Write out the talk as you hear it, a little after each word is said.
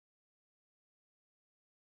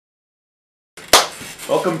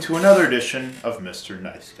Welcome to another edition of Mr.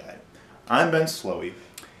 Nice Guy. I'm Ben Slowey,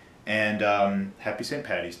 and happy St.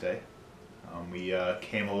 Patty's Day. We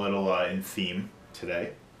came a little in theme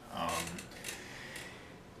today.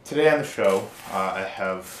 Today on the show, I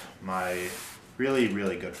have my really,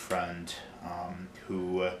 really good friend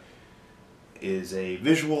who is a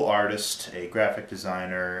visual artist, a graphic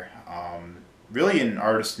designer, really an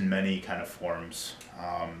artist in many kind of forms.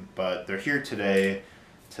 But they're here today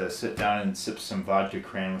to sit down and sip some vodka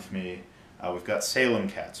cran with me. We've got Salem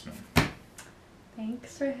Katzman.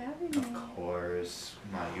 Thanks for having me. Of course.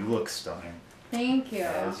 My, you look stunning. Thank you.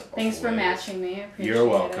 As Thanks for always. matching me. I appreciate You're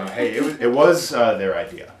welcome. it. Hey, it was their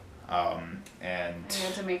idea. And I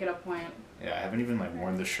had to make it a point. yeah, I haven't even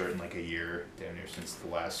worn this shirt in like a year, damn near since the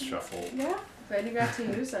last shuffle. Yeah, glad you got to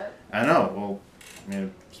use it. I know. Well, I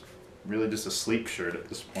mean, it's really just a sleep shirt at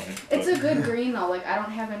this point. It's but- a good green though. Like I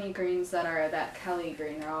don't have any greens that are that Kelly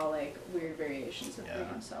green. They're all like weird variations of Yeah.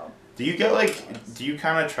 green. So. Do you get do you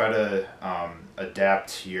kind of try to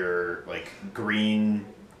adapt your green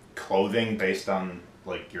clothing based on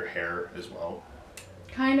your hair as well?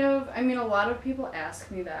 Kind of. I mean, a lot of people ask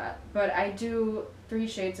me that, but I do 3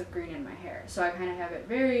 shades of green in my hair, so I kind of have it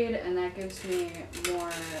varied, and that gives me more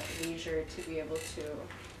leisure to be able to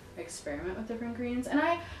experiment with different greens. And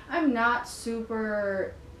I'm not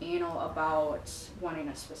super anal about wanting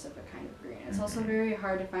a specific kind of green. It's also very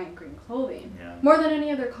hard to find green clothing. Yeah. More than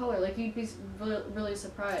any other color. Like you'd be really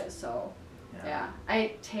surprised. So yeah,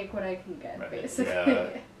 I take what I can get Right. basically.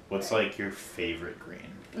 Yeah. What's your favorite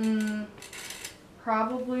green?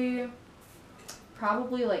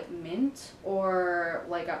 Probably like mint or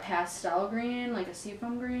like a pastel green, like a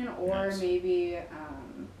seafoam green, or Nice. maybe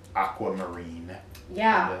Aquamarine.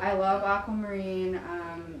 yeah, Kinda. I love aquamarine.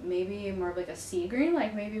 Maybe more of like a sea green,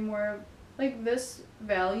 like maybe more like this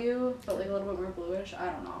value, but like a little bit more bluish. I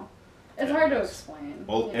don't know. It's Yeah, hard to nice. explain.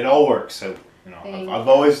 Well, Yeah. it all works. So Thank I've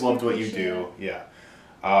you. always loved what you Appreciate do. it.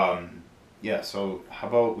 Yeah. Yeah. So how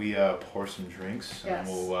about we pour some drinks and Yes.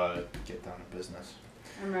 we'll get down to business.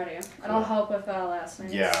 I'm ready. Cool. It'll help with last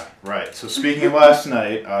night. Yeah, right. So speaking of last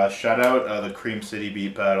night, shout out the Cream City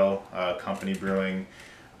Beat Battle, Company Brewing.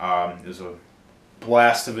 It was a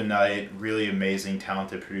blast of a night. Really amazing,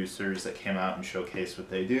 talented producers that came out and showcased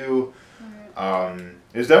what they do. Alright.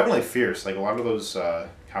 It was definitely fierce. Like a lot of those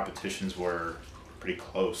competitions were pretty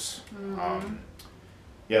close.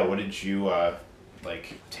 Yeah, what did you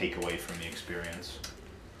take away from the experience?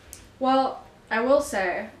 Well, I will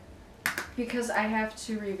say, because I have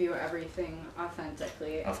to review everything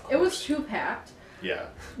authentically, Of it was course. too packed. Yeah.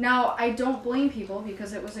 Now, I don't blame people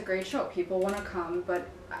because it was a great show. People want to come, but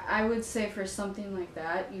I would say for something like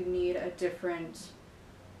that, you need a different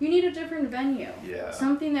venue. Yeah.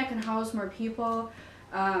 Something that can house more people.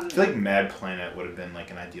 I feel like Mad Planet would have been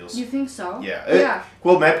an ideal. You think so? Yeah. Yeah.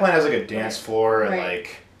 Well, Mad Planet has a dance Right. floor and Right.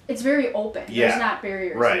 It's very open. Yeah. There's not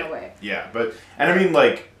barriers Right. in a way. Yeah, but and I mean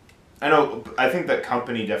I think that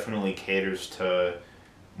Company definitely caters to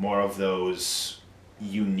more of those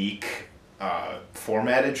unique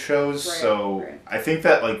formatted shows. Right, So right. I think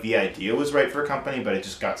that the idea was right for Company, but it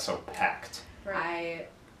just got so packed.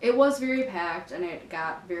 It was very packed and it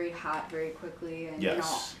got very hot very quickly and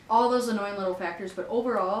Yes. all those annoying little factors, but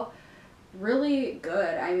overall really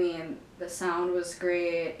good. I mean, the sound was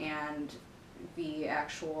great and the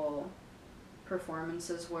actual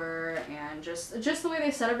performances were, and just the way they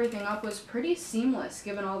set everything up was pretty seamless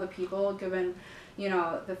given all the people, given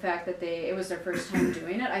the fact that it was their first time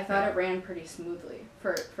doing it. I thought it ran pretty smoothly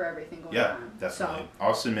for everything going Yeah, on. definitely.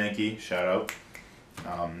 Austin Mankey, shout out.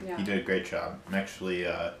 Yeah. He did a great job. I'm actually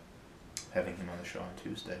having him on the show on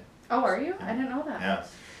Tuesday. Oh, are you? Yeah. I didn't know that. Yeah.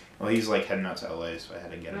 Well, he's heading out to LA, so I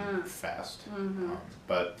had to get him fast.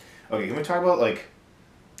 But okay, can we talk about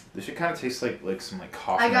this should kind of taste like some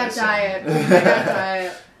coffee. I got medicine. diet. I got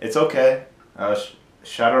diet. It's okay.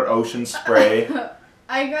 Shout out Ocean Spray.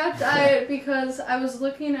 I got diet because I was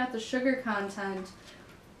looking at the sugar content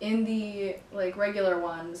in the regular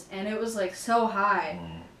ones, and it was so high,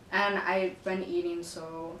 and I've been eating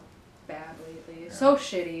so bad lately, so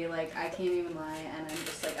shitty. I can't even lie, and I'm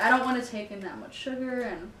just I don't want to take in that much sugar,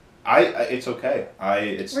 and It's okay.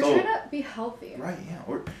 It's we're still trying to be healthy. right. Yeah,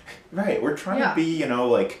 we're trying to be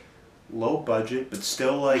low budget, but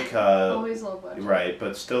still Always low budget. right,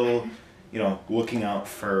 but still looking out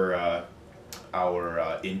for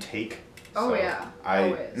our intake. Oh, So yeah,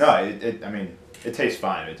 always. I mean it tastes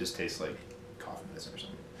fine. It just tastes like coffee medicine or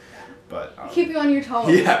something. But Keep you on your toes.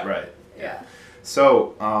 yeah, right. Yeah.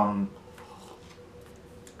 So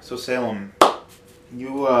so Salem, you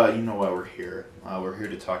know why we're here. We're here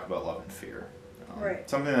to talk about love and fear. Right.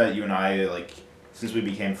 Something that you and I since we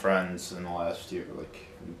became friends in the last year, like,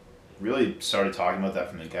 really started talking about that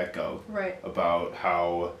from the get-go. Right. About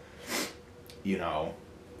how, you know,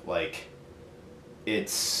 like,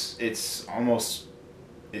 it's almost,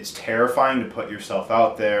 it's terrifying to put yourself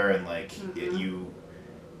out there, and like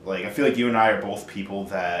I feel like you and I are both people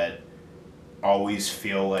that always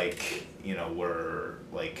feel like, you know, we're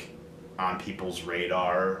like on people's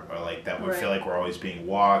radar, or like that we feel like we're always being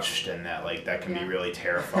watched, and that like that can be really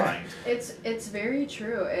terrifying. It's very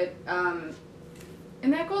true.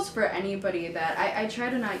 And that goes for anybody that I try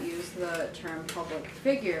to not use the term public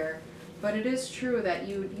figure, but it is true that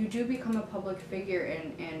you do become a public figure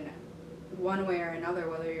in one way or another,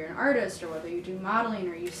 whether you're an artist or whether you do modeling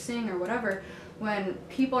or you sing or whatever, when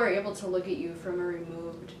people are able to look at you from a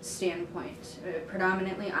removed standpoint,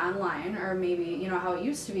 predominantly online, or maybe, you know, how it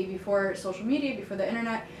used to be before social media, before the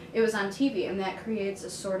internet, it was on TV, and that creates a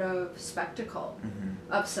sort of spectacle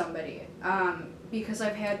of somebody. Because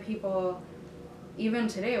I've had people, even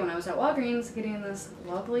today when I was at Walgreens getting this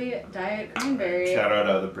lovely Diet Cranberry. Shout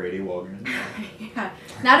out the Brady Walgreens. Yeah,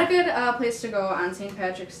 not a good place to go on St.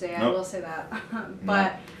 Patrick's Day, Nope. I will say that.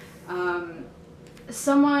 But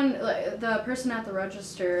someone, the person at the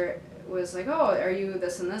register was like, oh, are you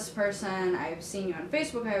this and this person? I've seen you on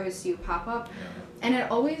Facebook, I always see you pop up. Yeah.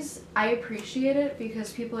 And I appreciate it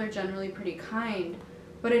because people are generally pretty kind,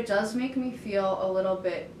 but it does make me feel a little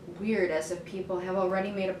bit weird, as if people have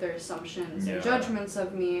already made up their assumptions and judgments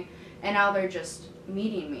of me, and now they're just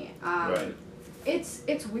meeting me. Right.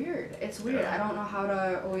 It's weird. It's weird. I don't know how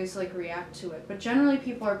to always like react to it, but generally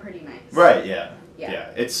people are pretty nice. Right. Yeah.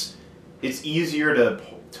 It's easier to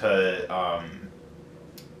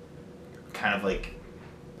kind of like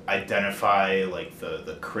identify like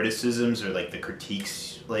the criticisms or like the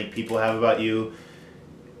critiques like people have about you,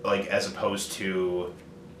 like as opposed to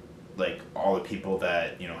like all the people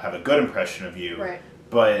that, you know, have a good impression of you. Right.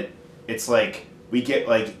 But it's like we get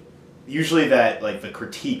like usually that like the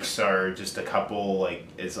critiques are just a couple, like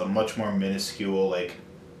it's a much more minuscule like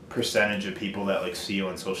percentage of people that like see you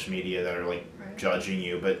on social media that are like judging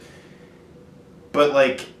you, but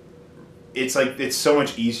like it's so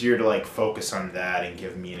much easier to like focus on that and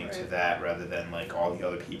give meaning to that rather than like all the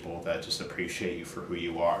other people that just appreciate you for who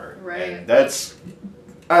you are. Right. And that's,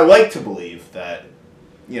 I like to believe that,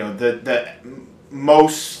 you know, that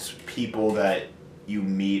most people that you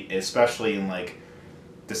meet, especially in like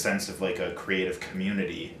the sense of like a creative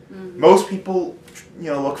community, most people, you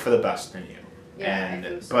know, look for the best in you. Yeah, and I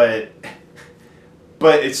think so.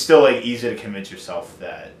 but it's still like easy to convince yourself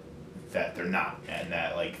that they're not, and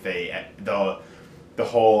that like the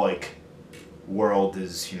whole like world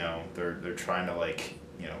is, you know, they're trying to like,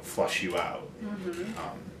 you know, flush you out.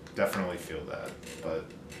 Definitely feel that, but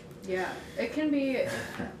yeah, it can be.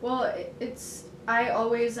 Well, I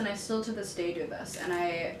always, and I still to this day do this,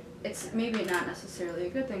 and it's maybe not necessarily a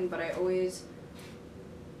good thing, but I always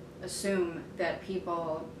assume that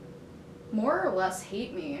people more or less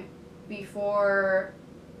hate me before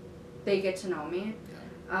they get to know me.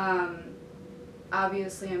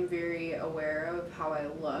 Obviously, I'm very aware of how I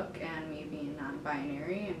look, and me being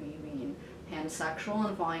non-binary, and me being pansexual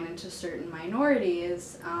and falling into certain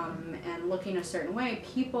minorities, and looking a certain way.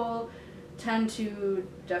 People tend to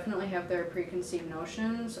definitely have their preconceived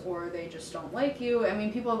notions, or they just don't like you. I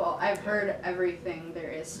mean, I've heard everything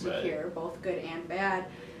there is to hear, both good and bad.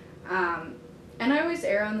 And I always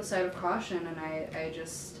err on the side of caution, and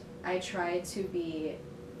I try to be,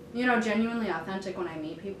 you know, genuinely authentic when I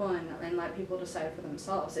meet people, and let people decide for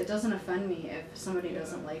themselves. It doesn't offend me if somebody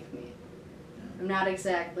doesn't like me. I'm not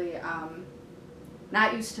exactly,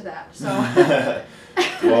 not used to that, so.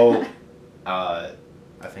 Well, I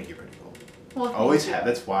think you're pretty cool. Well, always have.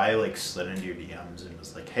 That's why I like slid into your DMs and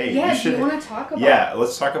was like, hey, yeah, you should. Do you want to talk about? Yeah,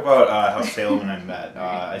 let's talk about how Salem and I met.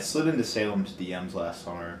 I slid into Salem's DMs last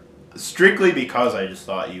summer, strictly because I just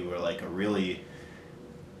thought you were like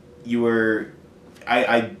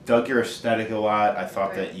I dug your aesthetic a lot. I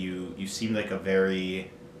thought that you seemed like a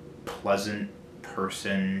very pleasant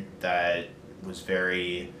person that was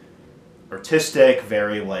very artistic,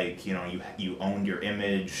 very like, you know, you owned your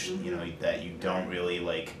image, you know, that you don't really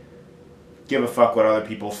like give a fuck what other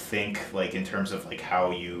people think, like in terms of like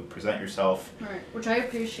how you present yourself. Right, which I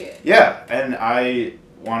appreciate. Yeah, and I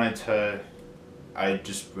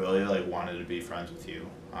just really like wanted to be friends with you.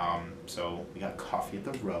 So we got coffee at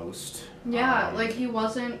the roast. Yeah, like he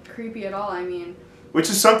wasn't creepy at all. I mean, which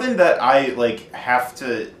is something that I like have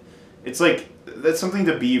to. It's like that's something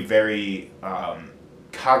to be very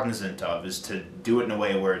cognizant of, is to do it in a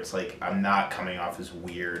way where it's like I'm not coming off as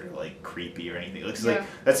weird or like creepy or anything. It's like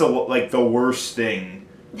that's like the worst thing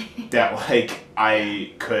that like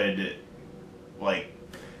I could like,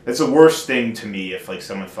 it's the worst thing to me if like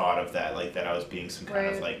someone thought of that, like that I was being some kind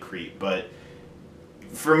of Right. like creep. But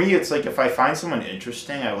for me, it's like if I find someone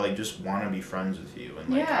interesting, I like just want to be friends with you. And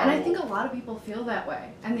like, Yeah, and I think a lot of people feel that way,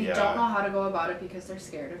 and they Yeah. don't know how to go about it because they're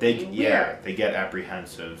scared of they being yeah weird. they get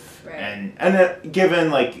apprehensive, Right. and given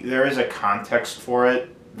like there is a context for it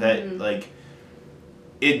that Mhm. like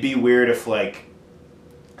it'd be weird if like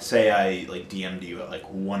say I like DM'd you at like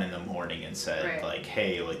 1 a.m. and said Right. like,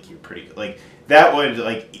 hey, like you're pretty like that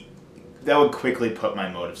would quickly put my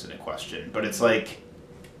motives into question. But it's like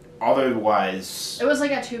otherwise. It was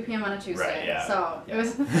like at 2 p.m. on a Tuesday, Right, yeah. so Yeah. it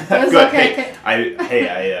was Good. okay.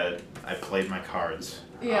 I played my cards.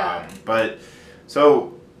 Yeah. But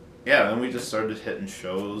so yeah, then we just started hitting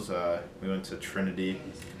shows. We went to Trinity.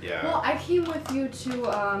 Yeah. Well, I came with you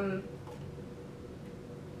to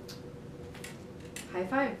High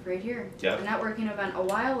Five right here. Yep. A networking event a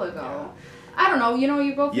while ago. I don't know.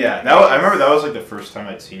 You go. Through Yeah, the I phase. remember that was like the first time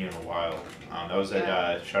I'd seen you in a while. That was at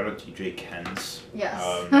Yeah. shout out DJ Ken's. Yes.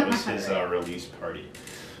 That was his Right. release party,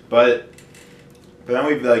 but then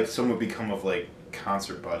we've like somewhat become of like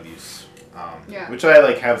concert buddies. Yeah. Which I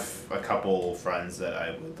like have a couple friends that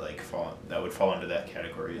I would like fall into that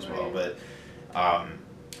category as well. Right. But I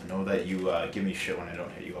know that you give me shit when I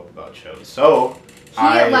don't hit you up about shows. So He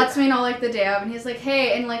lets me know like the day of, and he's like,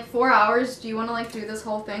 "Hey, in like 4 hours, do you want to like do this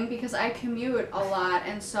whole thing?" Because I commute a lot,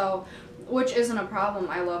 and so, which isn't a problem.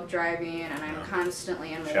 I love driving, and I'm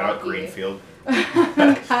constantly in Milwaukee. shout out Greenfield.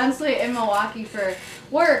 I'm constantly in Milwaukee for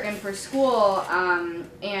work and for school,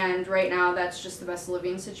 and right now that's just the best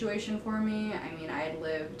living situation for me. I mean, I had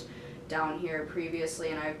lived down here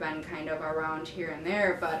previously, and I've been kind of around here and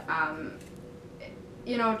there, but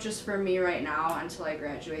just for me right now, until I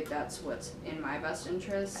graduate, that's what's in my best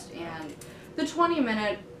interest. And the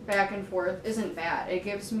 20-minute back and forth isn't bad. It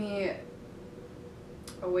gives me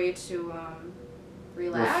a way to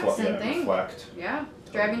relax and think. Reflect. Yeah,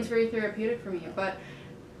 driving's very therapeutic for me, but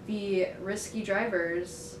the risky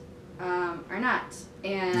drivers are not.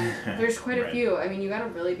 And there's quite a Right. few. I mean, you gotta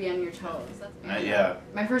really be on your toes. And, Yeah.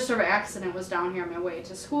 My first ever accident was down here on my way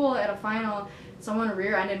to school at a final. Someone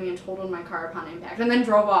rear-ended me and totaled my car upon impact, and then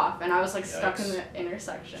drove off, and I was like stuck in Yikes. the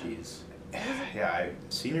intersection. Jeez. Yeah,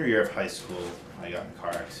 senior year of high school, I got in a car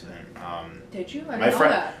accident. Did you? I My didn't know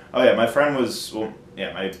friend- that. Oh yeah, my friend was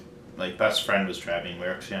my like best friend was driving. We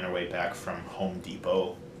were actually on our way back from Home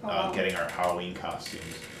Depot, Oh, wow. getting our Halloween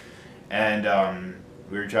costumes, and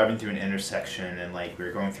we were driving through an intersection, and like we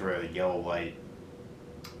were going through a yellow light,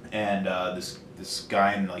 and this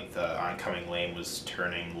guy in like the oncoming lane was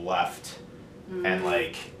turning left, and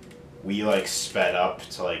like we like sped up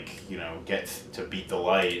to like get to beat the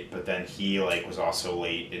light, but then he like was also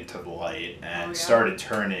late into the light and yeah. started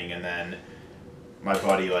turning, and then my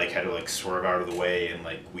buddy like had to like swerve out of the way, and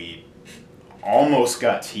like we almost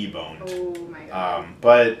got T-boned. Oh my god.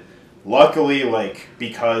 But luckily like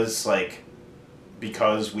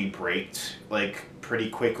because we braked like pretty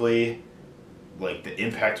quickly, like the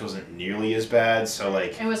impact wasn't nearly as bad, so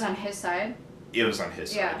like It was on his side? it was on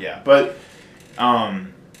his Yeah. side, yeah. But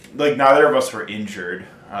like neither of us were injured.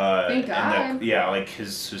 Thank and God. yeah, like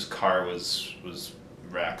his car was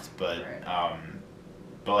wrecked, but Right.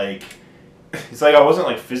 but like it's like I wasn't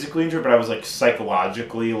like physically injured, but I was like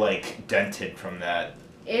psychologically like dented from that.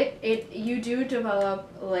 You do develop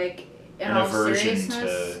like in An all aversion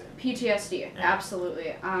seriousness to- PTSD. Yeah.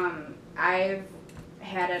 Absolutely. I've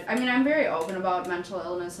had it. I mean, I'm very open about mental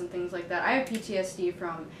illness and things like that. I have PTSD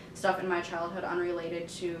from stuff in my childhood unrelated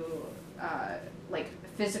to like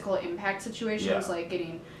physical impact situations, Yeah. like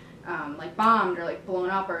getting like bombed or like blown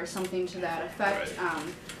up or something to that effect. Right.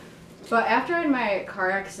 But after I had my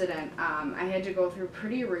car accident, I had to go through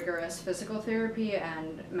pretty rigorous physical therapy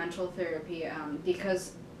and mental therapy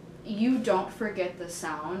because you don't forget the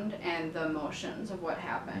sound and the emotions of what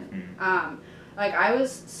happened. Mhm. Like I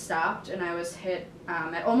was stopped and I was hit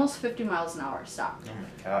at almost 50 miles an hour stopped. Oh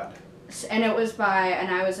my god. And it was and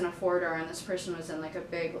I was in a 4-door, and this person was in like a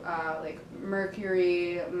big like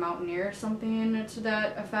Mercury Mountaineer or something to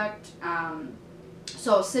that effect.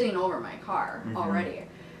 So sitting over my car Mhm. already,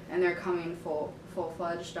 and they're coming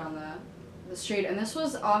full-fledged down the street. And this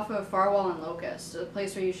was off of Farwell and Locust, a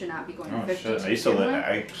place where you should not be going Oh 50 shit! to I used to begin live. with.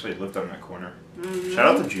 I actually lived on that corner. Mhm. Shout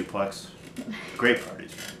out to Juplex. Great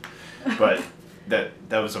parties, man. But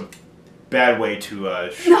that was a bad way to.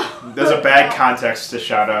 There's a bad context to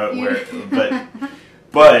shout out where,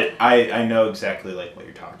 but I know exactly like what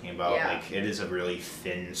you're talking about. Yeah. Like it is a really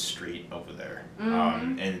thin street over there, Mhm.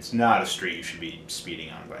 and it's not a street you should be speeding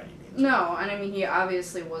on by any means. No, and I mean, he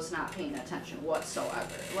obviously was not paying attention whatsoever,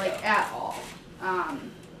 like at all.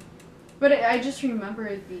 But I just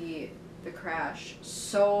remember the crash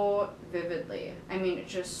so vividly. I mean,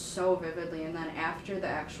 just so vividly. And then after the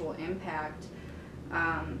actual impact,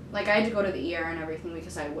 like I had to go to the ER and everything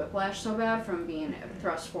because I had whiplash so bad from being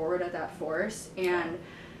thrust forward at that force. And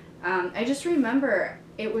I just remember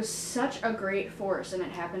it was such a great force and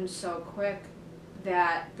it happened so quick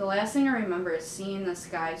that the last thing I remember is seeing this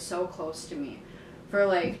guy so close to me for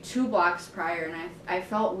like 2 blocks prior, and I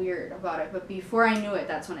felt weird about it, but before I knew it,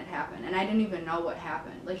 that's when it happened, and I didn't even know what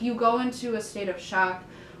happened. Like, you go into a state of shock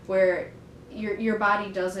where your body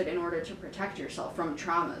does it in order to protect yourself from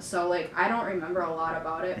trauma. So, like, I don't remember a lot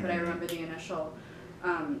about it, but I remember the initial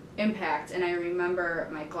impact, and I remember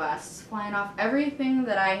my glasses flying off. Everything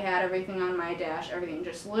that I had, everything on my dash, everything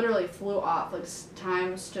just literally flew off. Like,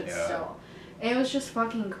 time stood still. It was just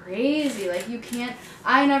fucking crazy. Like, you can't...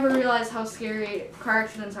 I never realized how scary car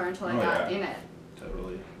accidents are until I got in it.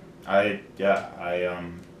 Totally. I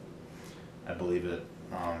believe it.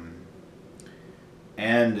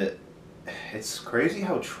 And it's crazy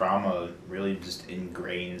how trauma really just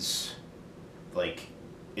ingrains, like,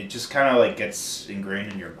 it just kind of, like, gets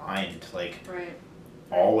ingrained in your mind, like,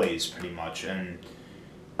 always, pretty much. And,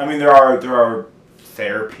 I mean, there are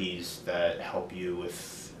therapies that help you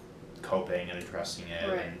with coping and addressing it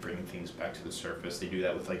and bringing things back to the surface. They do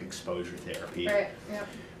that with, like, exposure therapy. Right, yeah.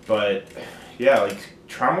 But, yeah, like,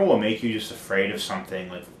 trauma will make you just afraid of something,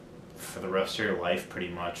 like, for the rest of your life, pretty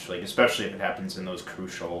much. Like, especially if it happens in those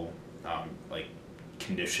crucial, like,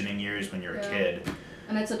 conditioning years when you're a kid.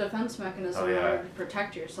 And it's a defense mechanism in order to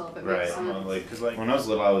protect yourself. It makes sense. Like, because, like, when I was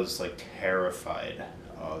little, I was, like, terrified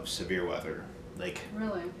of severe weather. Like...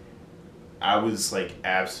 Really? I was, like,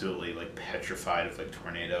 absolutely, like, petrified of, like,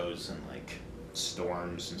 tornadoes and, like,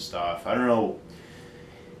 storms and stuff. I don't know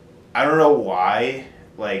why,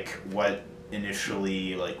 like, what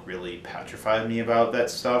initially, like, really petrified me about that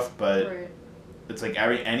stuff, but it's, like,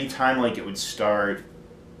 anytime, like, it would start,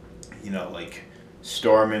 you know, like,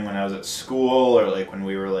 storming when I was at school, or, like, when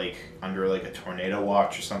we were, like, under, like, a tornado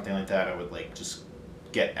watch or something like that, I would, like, just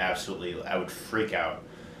get I would freak out.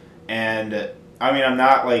 And, I mean, I'm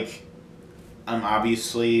not, like... I'm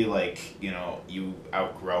obviously, like, you know, you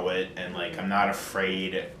outgrow it, and, like, I'm not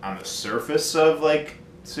afraid on the surface of, like,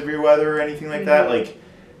 severe weather or anything like that, like,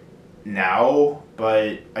 now,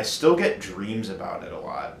 but I still get dreams about it a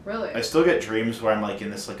lot. Really? I still get dreams where I'm, like,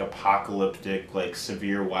 in this, like, apocalyptic, like,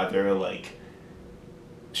 severe weather, like,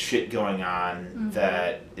 shit going on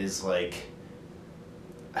that is, like,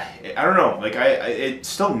 I don't know, like, it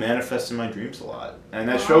still manifests in my dreams a lot, and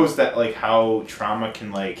that shows that, like, how trauma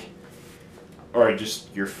can, like... or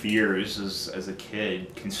just your fears as a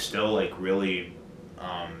kid can still, like, really,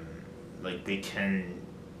 like, they can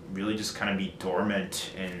really just kind of be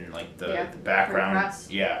dormant in, like, the background.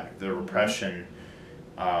 The repression.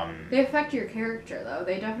 They affect your character, though.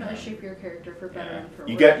 They definitely shape your character for better and for worse.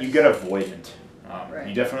 You get avoidant.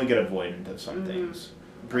 You definitely get avoidant of some things.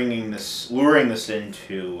 Luring this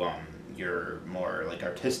into your more, like,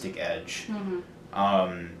 artistic edge.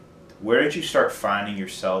 Where did you start finding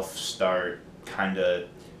yourself kind of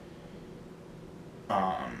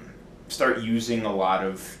start using a lot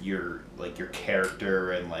of your, like, your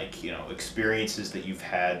character and, like, you know, experiences that you've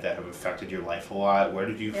had that have affected your life a lot? Where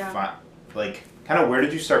did you find, like, kind of where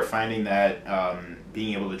did you start finding that,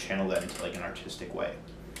 being able to channel that into, like, an artistic way?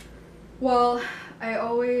 Well, I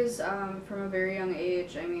always, from a very young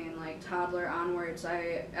age, I mean, like, toddler onwards,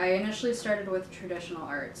 I initially started with traditional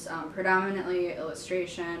arts, predominantly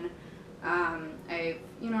illustration.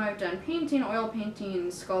 I've done painting, oil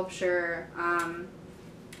painting, sculpture,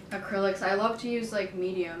 acrylics. I love to use, like,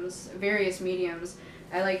 various mediums.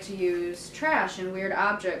 I like to use trash and weird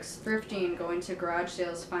objects, thrifting, going to garage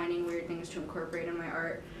sales, finding weird things to incorporate in my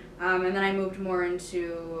art. And then I moved more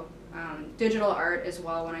into digital art as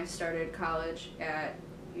well when I started college at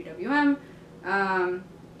UWM.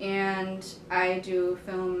 And I do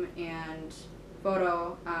film and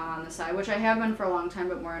photo on the side, which I have been for a long time,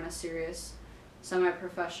 but more on a serious,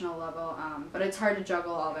 semi-professional level. But it's hard to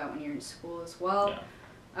juggle all that when you're in school as well.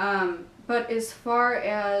 But as far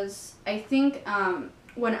as, I think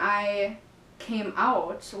when I came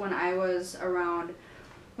out, when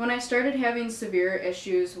I started having severe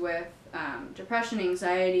issues with depression,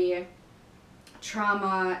 anxiety,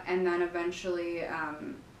 trauma, and then eventually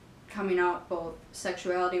coming out both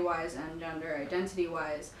sexuality-wise and gender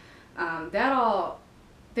identity-wise, they all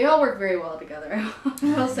work very well together.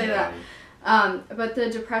 I'll say that. But the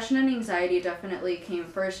depression and anxiety definitely came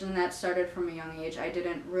first, and that started from a young age. I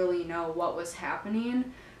didn't really know what was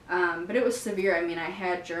happening, but it was severe. I mean, I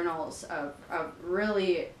had journals of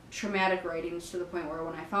really traumatic writings to the point where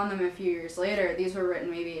when I found them a few years later, these were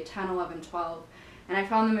written maybe 10, 11, 12, And I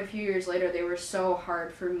found them a few years later. They were so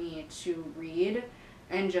hard for me to read,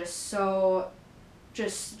 and just so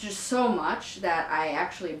much that I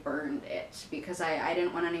actually burned it because I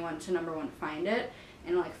didn't want anyone to, number one, find it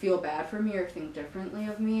and like feel bad for me or think differently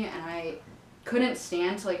of me, and I couldn't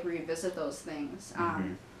stand to like revisit those things.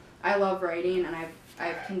 I love writing, and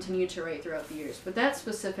I've continued to write throughout the years, but that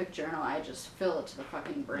specific journal, I just fill it to the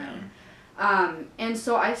fucking brim. And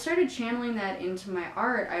so I started channeling that into my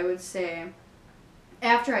art, I would say,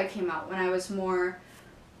 after I came out,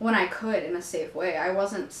 when I could, in a safe way. I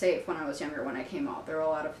wasn't safe when I was younger when I came out. There were a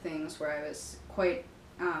lot of things where I was quite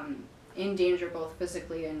in danger, both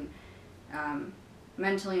physically and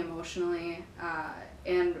mentally, emotionally,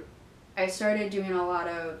 and I started doing a lot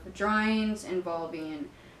of drawings involving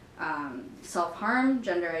self-harm,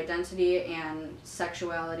 gender identity, and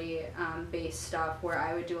sexuality based stuff, where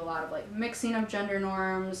I would do a lot of like mixing of gender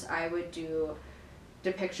norms. I would do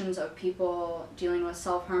depictions of people dealing with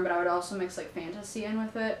self-harm, but I would also mix like fantasy in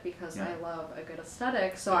with it because I love a good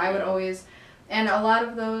aesthetic. So I would always, and a lot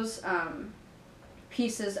of those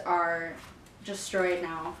pieces are destroyed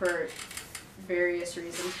now for various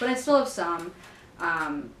reasons, but I still have some.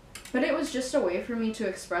 But it was just a way for me to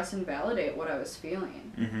express and validate what I was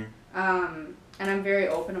feeling. And I'm very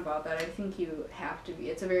open about that. I think you have to be.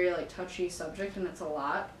 It's a very like touchy subject, and it's a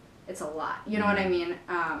lot. You know what I mean?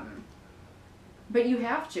 But you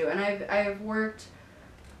have to, and I've worked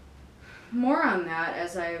more on that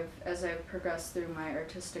as I've progressed through my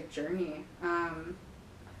artistic journey.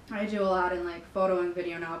 I do a lot in like photo and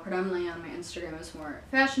video now. Predominantly on my Instagram is more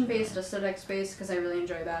fashion based, aesthetics based, because I really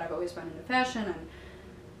enjoy that. I've always been into fashion and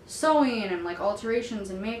sewing and like alterations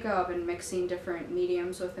and makeup and mixing different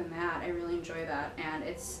mediums within that. I really enjoy that, and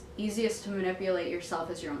it's easiest to manipulate yourself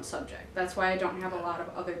as your own subject. That's why I don't have a lot of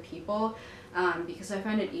other people. Because I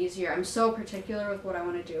find it easier. I'm so particular with what I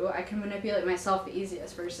want to do. I can manipulate myself the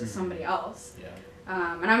easiest versus somebody else.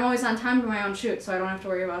 And I'm always on time to my own shoot, so I don't have to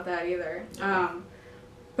worry about that either.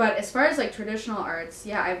 But as far as like traditional arts,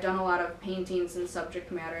 I've done a lot of paintings and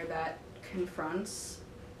subject matter that confronts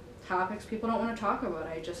topics people don't want to talk about.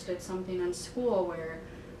 I just did something in school where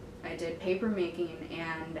I did paper making,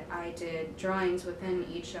 and I did drawings within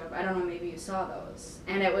each of, I don't know, maybe you saw those.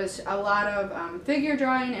 And it was a lot of figure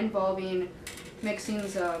drawing involving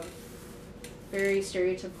mixings of very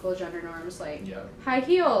stereotypical gender norms, like high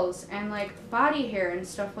heels and like body hair and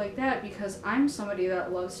stuff like that, because I'm somebody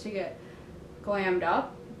that loves to get glammed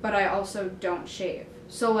up, but I also don't shave.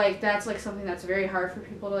 So like that's like something that's very hard for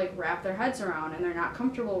people to like wrap their heads around, and they're not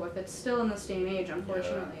comfortable with it still in this day and age,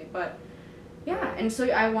 unfortunately. But and so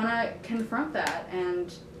I want to confront that,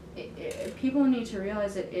 and people need to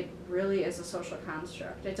realize it really is a social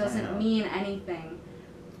construct. It doesn't mean anything.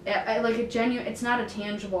 Like a genuine, it's not a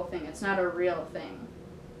tangible thing. It's not a real thing.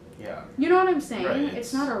 You know what I'm saying? Right,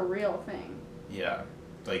 it's not a real thing.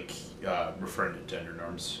 Like referring to gender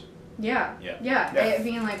norms.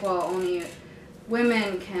 Being like, well, only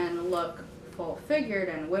women can look full-figured,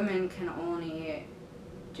 and women can only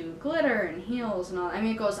do glitter and heels and all. I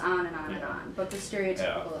mean, it goes on and on and on. But the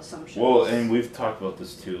stereotypical assumptions. Well, and we've talked about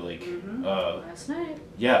this too, like last night.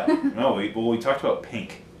 We talked about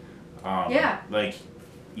pink. Like,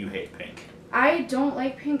 you hate pink. I don't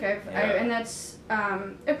like pink. And that's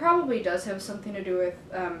it probably does have something to do with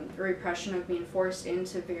repression of being forced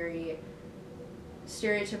into very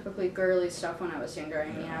stereotypically girly stuff when I was younger. I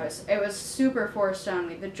mean, it was super forced on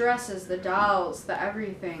me. The dresses, the dolls, the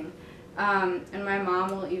everything. And my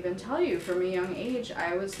mom will even tell you, from a young age,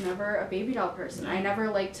 I was never a baby doll person. I never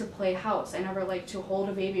liked to play house. I never liked to hold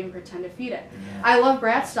a baby and pretend to feed it. I love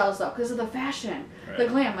Bratz dolls, though, because of the fashion, the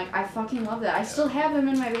glam. Like, I fucking love that. I still have them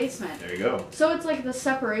in my basement. There you go. So it's like the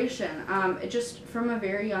separation, it just from a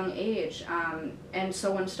very young age. And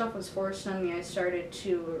so when stuff was forced on me, I started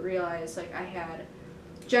to realize, like, I had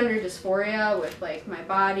gender dysphoria with, like, my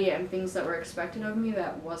body and things that were expected of me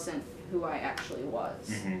that wasn't who I actually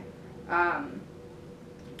was.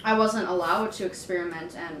 I wasn't allowed to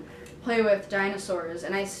experiment and play with dinosaurs,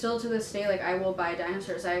 and I still to this day, like, I will buy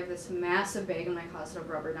dinosaurs. I have this massive bag in my closet of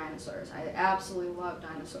rubber dinosaurs. I absolutely love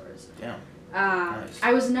dinosaurs. Nice.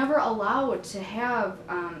 I was never allowed to have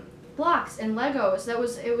blocks and Legos.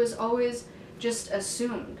 It was always just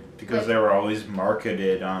assumed. Because they were always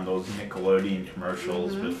marketed on those Nickelodeon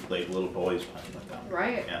commercials with like little boys playing with them.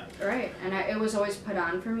 Right. And it was always put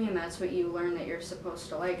on for me, and that's what you learn that you're supposed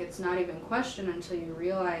to like. It's not even questioned until you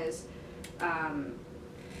realize,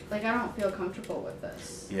 like, I don't feel comfortable with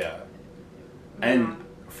this. And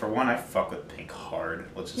for one, I fuck with pink hard.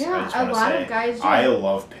 I just a lot of guys do. I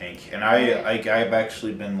love pink, and I've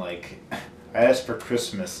actually been like, I asked for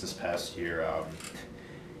Christmas this past year,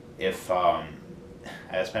 if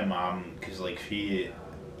I asked my mom because like she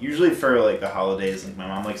usually for like the holidays, like my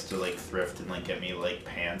mom likes to like thrift and like get me like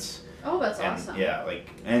pants. Oh, that's And awesome. yeah, like,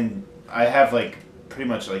 and I have like pretty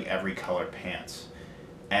much like every color pants.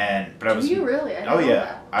 And but I was. Do you really? I didn't Oh know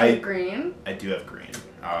yeah, that. Do you have green. I do have green.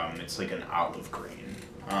 It's like an olive green.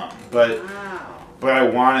 But Wow. but I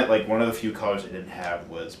wanted like one of the few colors I didn't have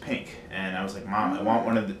was pink, and I was like, Mom, I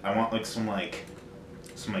want I want like some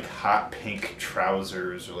hot pink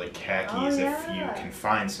trousers or like khakis if you yeah. can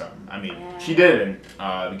find some. I mean, Yeah. she didn't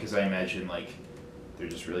because I imagine like they're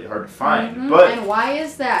just really hard to find. Mhm. But And why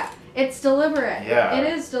is that? It's deliberate. Yeah. It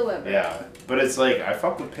is deliberate. yeah, but it's like I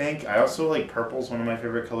fuck with pink. I also like purple's one of my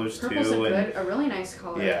favorite colors Purple's too. a really nice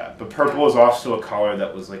color. Yeah, but purple is also a color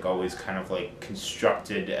that was like always kind of like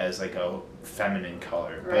constructed as like a feminine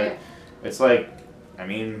color. Right. But it's like, I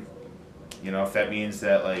mean, you know, if that means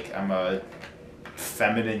that like I'm a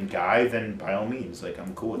feminine guy, then by all means, like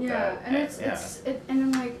I'm cool with Yeah, that. and and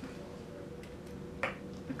then like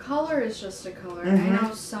a color is just a color. I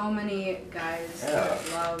know so many guys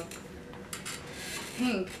that love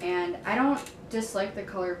pink, and I don't dislike the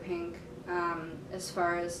color pink. As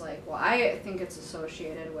far as like, well, I think it's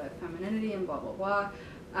associated with femininity and blah blah blah,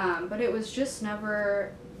 but it was just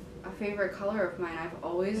never a favorite color of mine. I've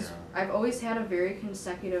always had a very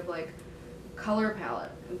consecutive like color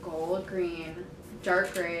palette: gold, green,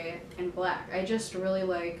 dark gray, and black. I just really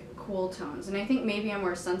like cool tones, and I think maybe I'm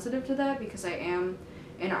more sensitive to that because I am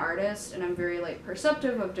an artist and I'm very like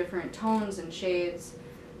perceptive of different tones and shades.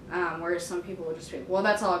 Whereas some people would just be like, well,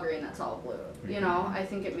 that's all green, that's all blue. You know, I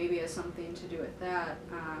think it maybe has something to do with that.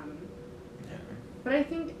 But I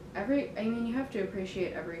think you have to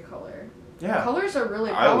appreciate every color. Yeah. Colors are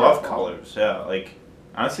really I powerful. love colors, yeah. Like,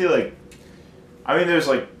 honestly, like, I mean, there's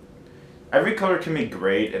like, every color can be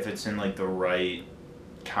great if it's in like the right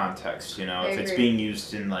context, you know? I If it's agree. being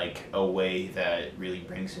used in like a way that really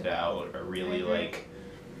brings it out or really agree. like,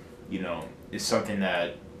 you know, is something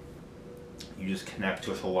that you just connect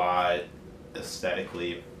with a lot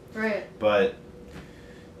aesthetically. Right. But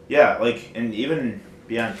yeah, like, and even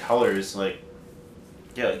beyond colors, like,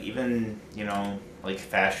 yeah, like even, you know, like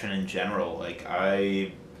fashion in general, like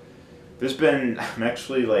I'm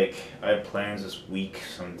actually like, I have plans this week,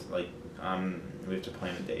 we have to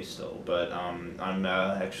plan a day still, but I'm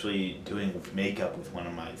actually doing makeup with one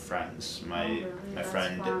of my friends, my That's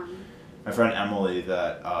friend, fun. my friend Emily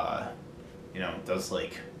that, you know, does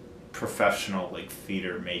like professional like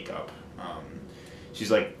theater makeup.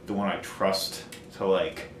 She's like the one I trust to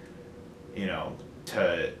like, you know,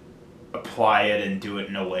 to apply it and do it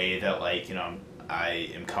in a way that like, you know, I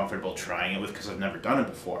am comfortable trying it with because I've never done it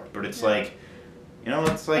before. But it's like, you know,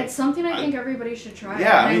 it's like It's something I think everybody should try.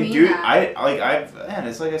 yeah, and I mean, mean dude, that.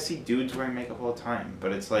 it's like I see dudes wearing makeup all the time,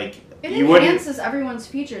 but it's like It you wouldn't. enhances everyone's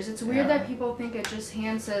features. It's weird Yeah. that people think it just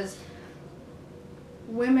enhances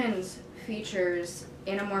women's features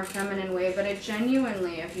in a more feminine way, but it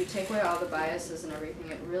genuinely, if you take away all the biases and everything,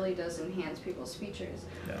 it really does enhance people's features.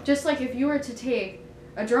 Yeah. Just like if you were to take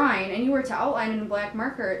a drawing and you were to outline in black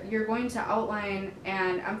marker, you're going to outline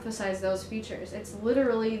and emphasize those features. It's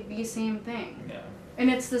literally the same thing. Yeah. And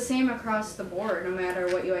it's the same across the board, no matter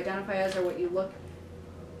what you identify as or what you look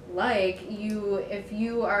like. If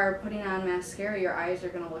you are putting on mascara, your eyes are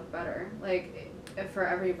going to look better. Like, for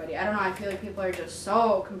everybody. I don't know, I feel like people are just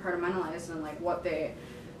so compartmentalized in like what they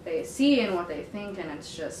see and what they think, and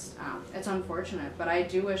it's just, it's unfortunate. But I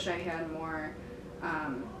do wish I had more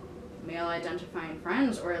male identifying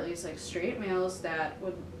friends, or at least like straight males that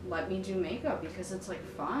would let me do makeup, because it's like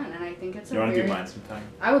fun, and I think it's You want to do mine sometime?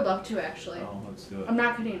 I would love to, actually. Oh, let's do it. I'm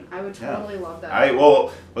not kidding. I would totally love that.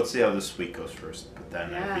 Well, let's see how this week goes first, but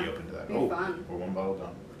then I'd be open to that. Be fun. We're one bottle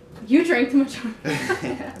done. You drank too much.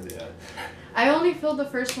 Yeah. I only filled the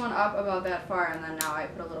first one up about that far, and then now I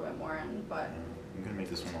put a little bit more in, but... I'm going to make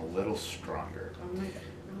this one a little stronger. Oh my god.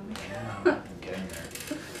 Oh my god. Yeah, I'm getting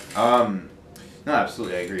there. No,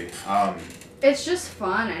 absolutely, I agree. It's just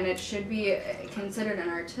fun, and it should be considered an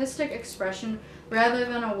artistic expression rather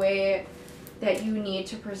than a way that you need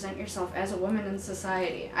to present yourself as a woman in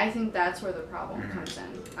society. I think that's where the problem comes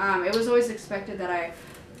in. It was always expected that I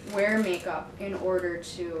wear makeup in order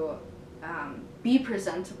to be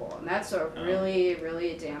presentable, and that's a really,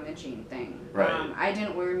 really damaging thing. Right. I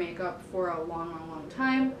didn't wear makeup for a long, long, long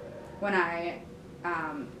time when I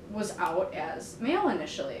was out as male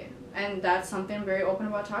initially, and that's something I'm very open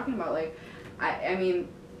about talking about. Like, I mean,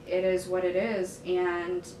 it is what it is,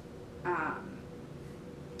 and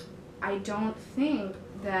I don't think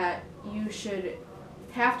that you should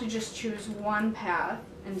have to just choose one path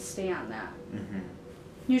and stay on that. Mm-hmm.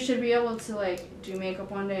 You should be able to like do makeup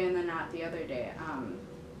one day and then not the other day.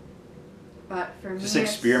 But for me, just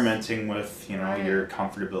experimenting with, you know, right. your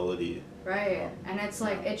comfortability. Right. And it's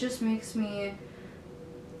like, it just makes me,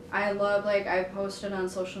 I love, like, I posted on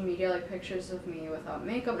social media, like, pictures of me without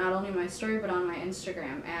makeup, not only my story, but on my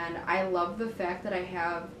Instagram. And I love the fact that I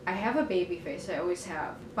have a baby face, I always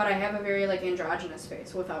have. But I have a very, like, androgynous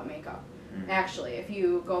face without makeup. Actually, if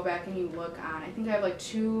you go back and you look on, I think I have, like,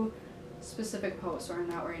 2 specific posts where I'm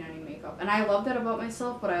not wearing any makeup. And I love that about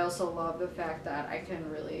myself, but I also love the fact that I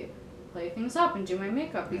can really play things up and do my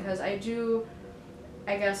makeup, because I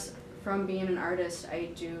guess from being an artist, I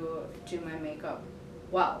do my makeup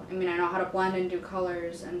well. I mean, I know how to blend and do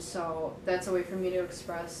colors, and so that's a way for me to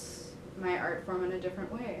express my art form in a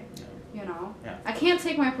different way. Yeah. You know? Yeah. I can't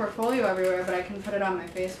take my portfolio everywhere, but I can put it on my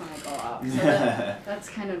face when I go out. So that's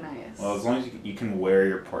kind of nice. Well, as long as you can wear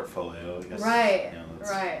your portfolio, I guess. Right, you know,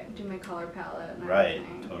 right. Do my color palette and right,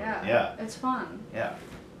 everything. totally. Yeah, it's fun. Yeah.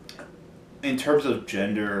 In terms of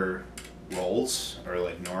gender roles or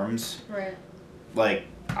like norms, Right. like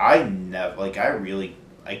I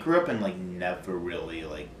grew up and like never really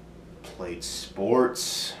like played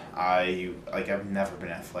sports. I've never been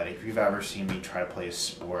athletic. If you've ever seen me try to play a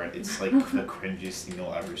sport, it's like the cringiest thing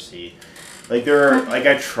you'll ever see. Like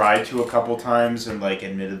I tried to a couple times, and like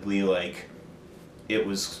admittedly like it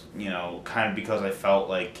was, you know, kind of because I felt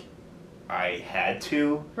like I had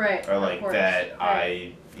to. Right. Or like of course. that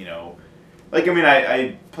Right. you know, like, I mean,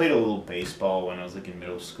 I played a little baseball when I was, like, in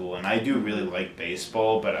middle school, and I do really like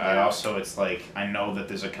baseball, but I also, it's, like, I know that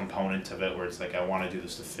there's a component of it where it's, like, I want to do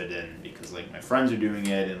this to fit in, because, like, my friends are doing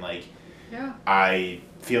it, and, like, Yeah. I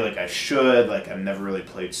feel like I should, like, I've never really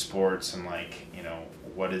played sports, and, like, you know,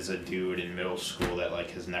 what is a dude in middle school that,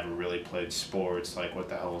 like, has never really played sports, like, what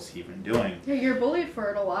the hell is he even doing? Yeah, you're bullied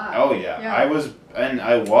for it a lot. Oh, yeah. Yeah. I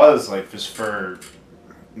was, like, just for,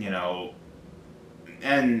 you know,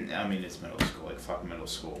 and I mean, it's middle school, like fuck middle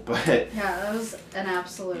school, but Yeah, that was an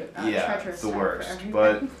absolute treacherous the time for worst.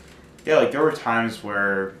 everybody. But yeah, like there were times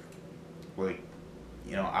where, like,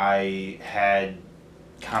 you know, I had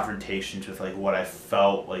confrontations with like what I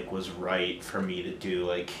felt like was right for me to do,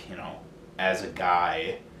 like, you know, as a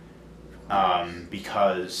guy,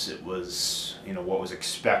 because it was, you know, what was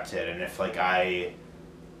expected, and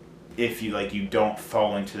if you don't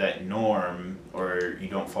fall into that norm or you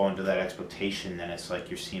don't fall into that expectation, then it's like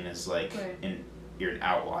you're seen as like you're an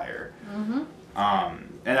outlier. Mm-hmm.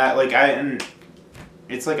 And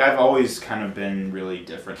it's like I've always kind of been really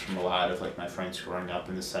different from a lot of like my friends growing up,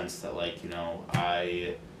 in the sense that, like, you know,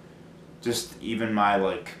 I just, even my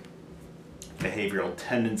like behavioral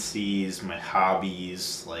tendencies, my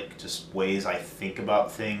hobbies, like just ways I think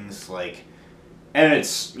about things, like, and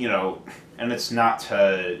it's, you know, and it's not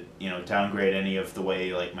to, you know, downgrade any of the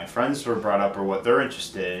way like my friends were brought up or what they're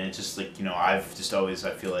interested in. It's just like, you know, I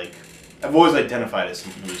feel like I've always identified as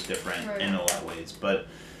someone who's different in a lot of ways, but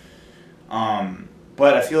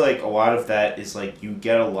I feel like a lot of that is like you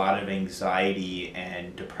get a lot of anxiety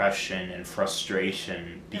and depression and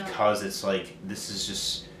frustration because it's like this is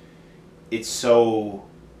just, it's so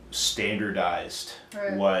standardized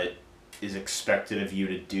what is expected of you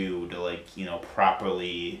to do to, like, you know,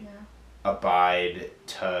 properly abide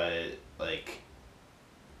to like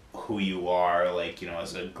who you are, like, you know,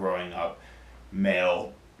 as a growing up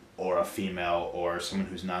male or a female or someone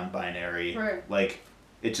who's non-binary. Like,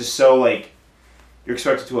 it's just so like you're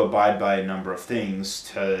expected to abide by a number of things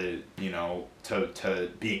to, you know,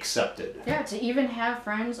 to be accepted. Yeah, to even have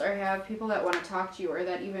friends or have people that want to talk to you or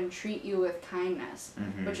that even treat you with kindness,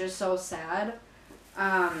 which is so sad.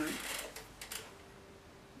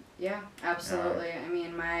 Yeah, absolutely. I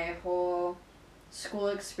mean, my whole school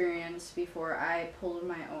experience before I pulled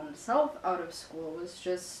my own self out of school was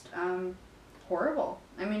just horrible.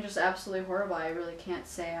 I mean, just absolutely horrible. I really can't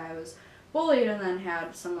say I was bullied and then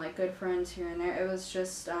had some like good friends here and there. It was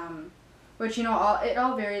just, which, you know, it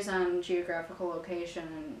all varies on geographical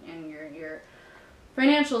location and your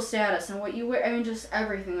financial status and what you wear. I mean, just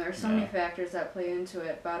everything. There are so many factors that play into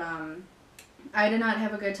it, but I did not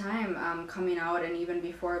have a good time coming out, and even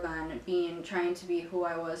before then, trying to be who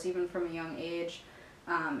I was, even from a young age,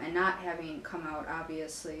 and not having come out,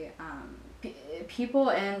 obviously. People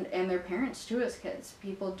and their parents too, as kids,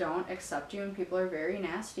 people don't accept you, and people are very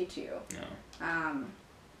nasty to you.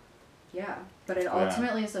 Yeah, but it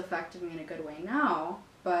ultimately has affected me in a good way now,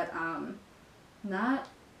 but not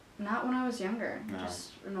when I was younger. No.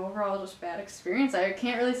 Just an overall just bad experience. I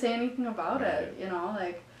can't really say anything about it, you know,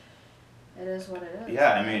 like, it is what it is.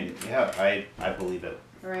 Yeah, I mean, I believe it.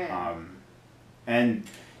 Right. And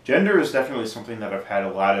gender is definitely something that I've had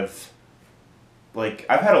a lot of, like,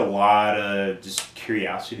 I've had a lot of just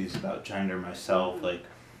curiosities about gender myself, like,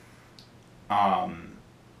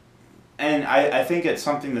 and I think it's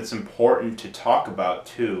something that's important to talk about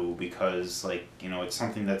too, because like, you know, it's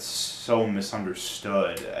something that's so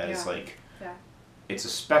misunderstood as like, it's a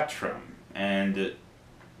spectrum, and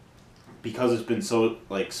because it's been so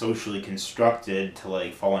like socially constructed to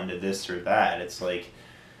like fall into this or that, it's like,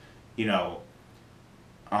 you know,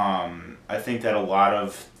 I think that a lot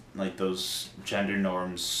of like those gender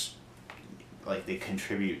norms, like they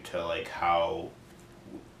contribute to like how,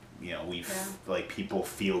 you know, like people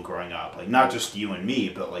feel growing up, like not just you and me,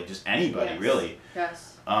 but like just anybody really.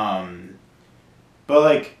 Yes. But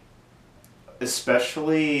like,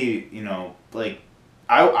 especially, you know, like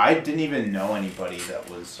I didn't even know anybody that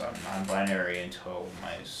was non-binary until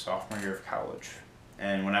my sophomore year of college.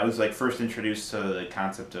 And when I was like first introduced to the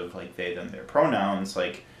concept of like they, them, their pronouns,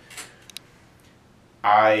 like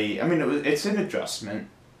I mean it's an adjustment,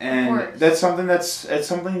 and it's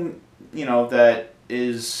something, you know, that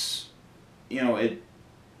is, you know, it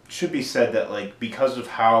should be said that like because of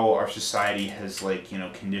how our society has like, you know,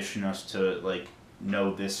 conditioned us to like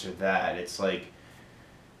know this or that, it's like,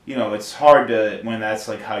 you know, it's hard to, when that's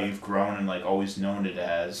like how you've grown and like always known it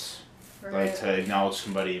as, like to acknowledge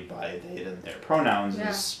somebody by they, them, their pronouns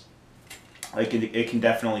is like it can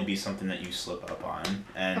definitely be something that you slip up on.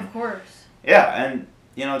 And of course. Yeah, and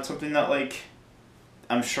you know, it's something that like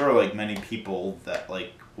I'm sure like many people that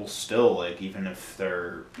like will still like, even if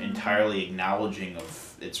they're entirely acknowledging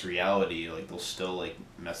of its reality, like they'll still like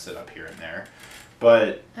mess it up here and there.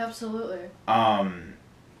 But absolutely.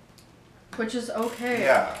 Which is okay.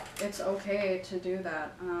 Yeah. It's okay to do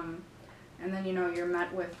that. And then, you know, you're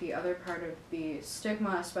met with the other part of the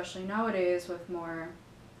stigma, especially nowadays with more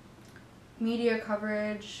media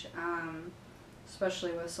coverage,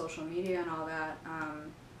 especially with social media and all that.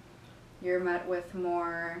 You're met with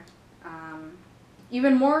more,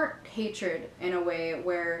 even more hatred in a way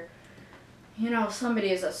where, you know,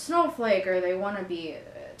 somebody is a snowflake or they want to be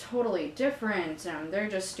totally different. They're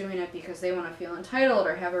just doing it because they want to feel entitled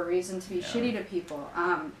or have a reason to be shitty to people.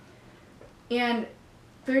 And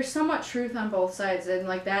there's somewhat truth on both sides, and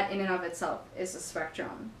like that in and of itself is a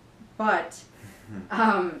spectrum. But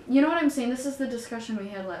you know what I'm saying? This is the discussion we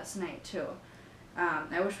had last night too.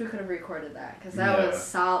 I wish we could have recorded that because that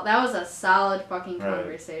was that was a solid fucking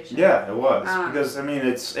conversation. Yeah, it was, because I mean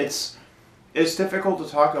it's difficult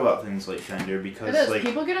to talk about things like gender because it is. Like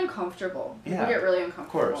people get uncomfortable. People get really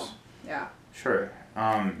uncomfortable. Of course. Yeah. Sure.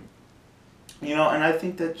 You know, and I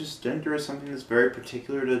think that just gender is something that's very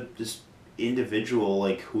particular to just individual,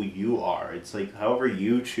 like who you are. It's like however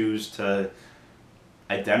you choose to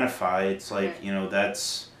identify, it's like, you know,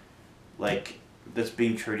 that's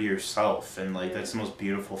being true to yourself, and like that's the most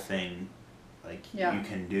beautiful thing like you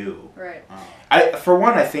can do. Right. For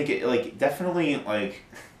one, I think it like definitely like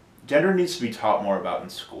gender needs to be taught more about in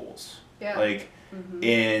schools. Yeah. Like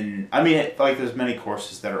I mean like there's many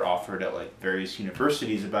courses that are offered at like various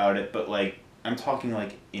universities about it, but like I'm talking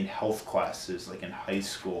like in health classes, like in high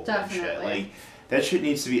school. Definitely. And shit. Like that shit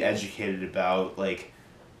needs to be educated about, like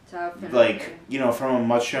Definitely. like, you know, from a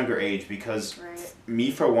much younger age, because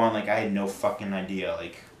me for one, like I had no fucking idea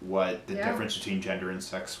like what the difference between gender and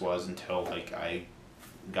sex was until like I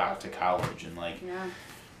got to college, and like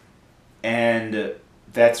and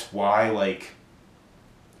that's why, like,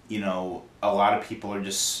 you know, a lot of people are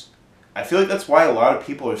just, I feel like that's why a lot of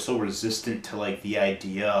people are so resistant to like the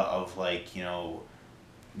idea of like, you know,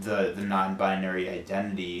 the non-binary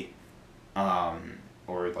identity,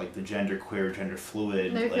 or like the gender queer, gender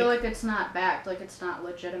fluid. They feel like it's not backed, like it's not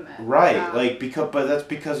legitimate. Right, like but that's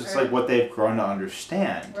because it's like what they've grown to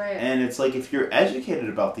understand. Right. And it's like if you're educated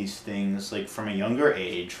about these things like from a younger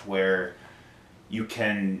age, where you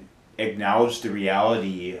can acknowledge the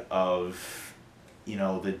reality of, you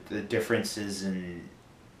know, the differences in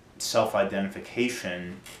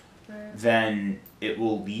self-identification, then it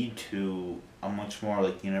will lead to a much more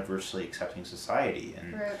like universally accepting society.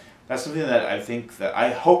 And that's something that I think that I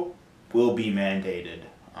hope will be mandated,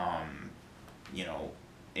 you know,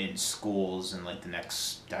 in schools in like the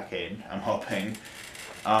next decade, I'm hoping.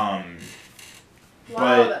 Wow,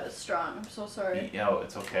 but, that is strong. I'm so sorry. Oh,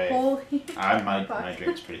 it's okay. Holy my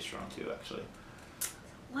drink's pretty strong too, actually.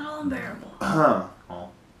 A little unbearable.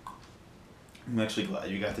 Well, I'm actually glad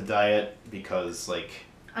you got the diet, because like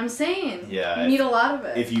I'm saying, you if, need a lot of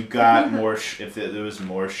it. If you got more, if there was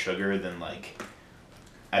more sugar, then like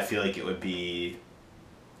I feel like I would be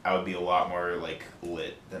a lot more like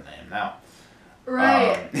lit than I am now.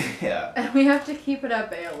 Right. Yeah. And we have to keep it at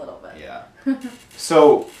bay a little bit. Yeah.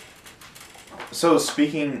 So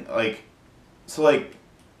speaking like,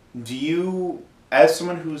 do you, as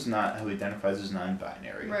someone who identifies as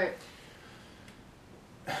non-binary, right?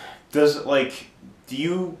 do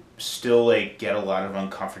you still like get a lot of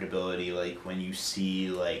uncomfortability like when you see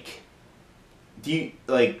like do you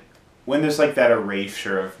like when there's like that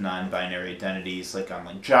erasure of non-binary identities like on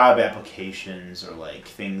like job applications or like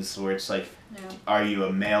things where it's like are you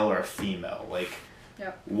a male or a female like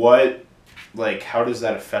what like how does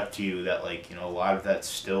that affect you that like a lot of that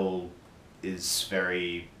still is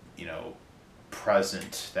very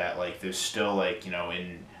present that like there's still like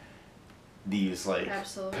in these like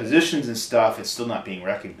Absolutely. positions and stuff it's still not being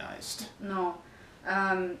recognized. No.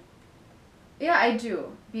 Yeah, I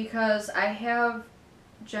do because I have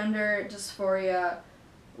gender dysphoria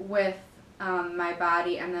with my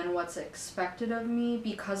body and then what's expected of me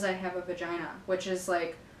because I have a vagina, which is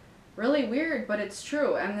like really weird, but it's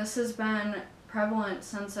true, and this has been prevalent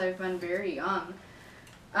since I've been very young.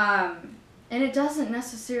 And it doesn't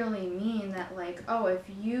necessarily mean that like, oh, if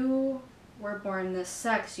you were born this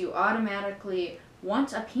sex, you automatically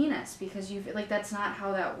want a penis because you like that's not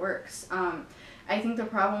how that works. I think the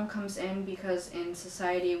problem comes in because in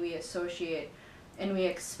society we associate and we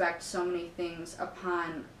expect so many things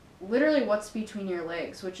upon literally what's between your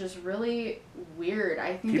legs, which is really weird.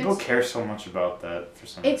 I think people care so much about that for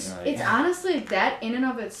some reason. It's honestly that in and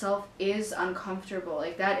of itself is uncomfortable.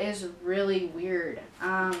 Like that is really weird.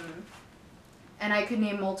 And I could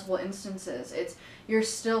name multiple instances. You're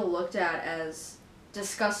still looked at as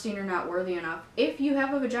disgusting or not worthy enough if you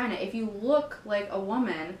have a vagina, if you look like a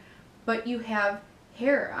woman, but you have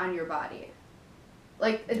hair on your body.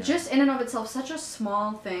 Like, just in and of itself, such a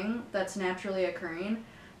small thing that's naturally occurring,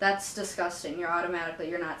 that's disgusting.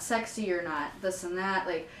 You're not sexy, you're not this and that.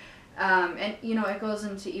 Like, and, it goes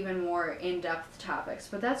into even more in-depth topics,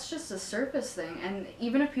 but that's just a surface thing. And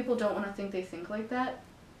even if people don't want to think they think like that,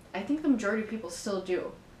 I think the majority of people still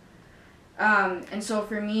do. And so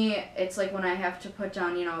for me, it's like when I have to put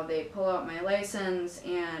down, they pull out my license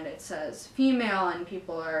and it says female and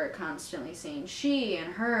people are constantly saying she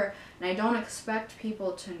and her, and I don't expect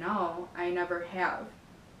people to know. I never have.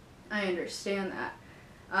 I understand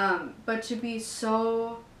that. But to be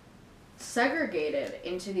so segregated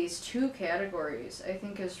into these two categories, I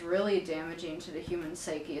think is really damaging to the human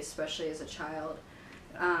psyche, especially as a child.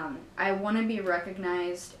 I want to be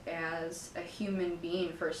recognized as a human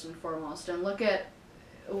being first and foremost and look at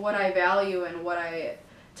what I value and what I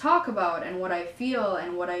talk about and what I feel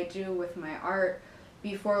and what I do with my art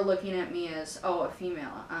before looking at me as, a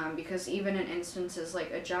female. Because even in instances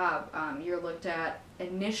like a job, you're looked at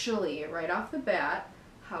initially right off the bat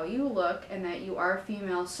how you look and that you are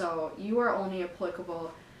female, so you are only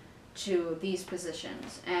applicable to these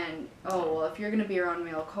positions. And if you're going to be around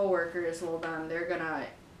male coworkers, well then they're going to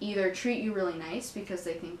either treat you really nice because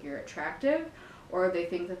they think you're attractive or they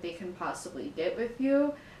think that they can possibly get with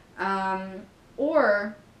you,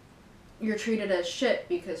 or you're treated as shit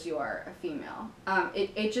because you are a female.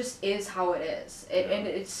 It just is how it is. And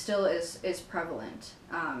it still is prevalent.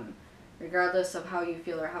 Regardless of how you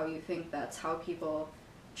feel or how you think, that's how people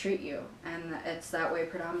treat you, and it's that way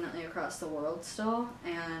predominantly across the world still.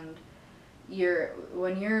 And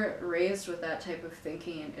when you're raised with that type of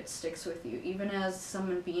thinking, it sticks with you. Even as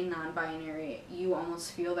someone being non-binary, you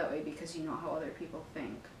almost feel that way because you know how other people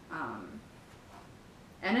think.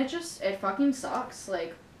 And it fucking sucks.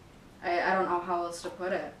 Like, I don't know how else to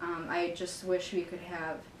put it. I just wish we could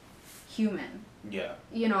have human. Yeah.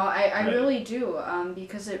 I really do,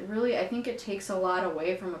 because I think it takes a lot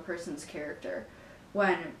away from a person's character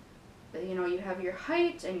when, you have your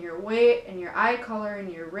height and your weight and your eye color and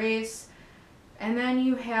your race, and then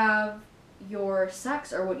you have your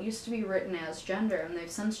sex, or what used to be written as gender, and they've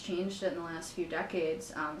since changed it in the last few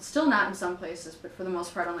decades. Still not in some places, but for the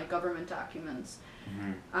most part on like government documents.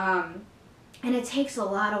 Mm-hmm. And it takes a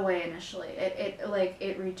lot away initially.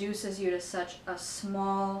 It reduces you to such a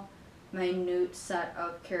small, minute set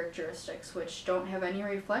of characteristics which don't have any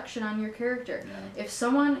reflection on your character. Yeah. If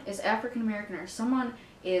someone is African American or someone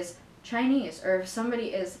is Chinese or if somebody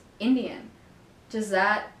is Indian, does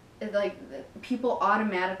that, like, people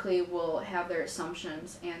automatically will have their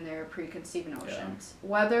assumptions and their preconceived notions. Yeah.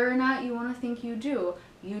 Whether or not you want to think you do,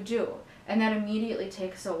 you do. And that immediately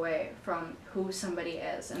takes away from who somebody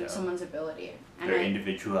is and someone's ability. And their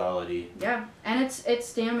individuality. Yeah, and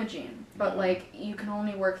it's damaging, but like, you can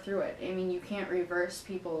only work through it. I mean, you can't reverse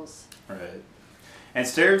people's... Right. And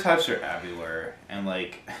stereotypes are everywhere, and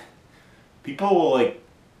like, people will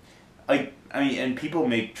and people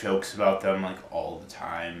make jokes about them like all the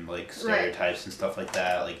time, like stereotypes and stuff like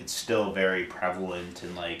that. Like, it's still very prevalent,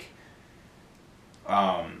 and like,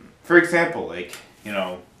 for example, like,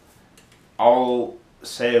 I'll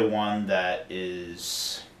say one that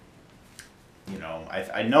is you know,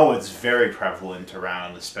 I know it's very prevalent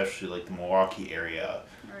around, especially like the Milwaukee area.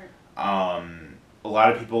 Right. A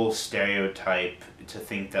lot of people stereotype to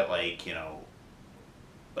think that, like, you know,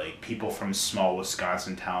 like people from small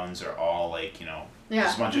Wisconsin towns are all like, you know, Yeah.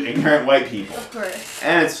 just a bunch of ignorant white people. Of course.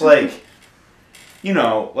 And it's like, you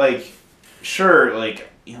know, like, sure, like,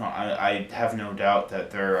 you know, I have no doubt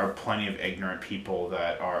that there are plenty of ignorant people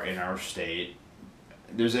that are in our state.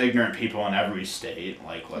 There's ignorant people in every state,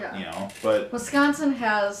 like, Yeah. you know, but... Wisconsin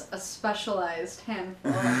has a specialized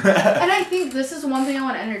handful. And I think this is one thing I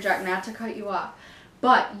want to interject, not to cut you off.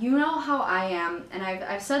 But you know how I am, and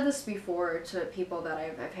I've said this before to people that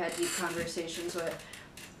I've had deep conversations with.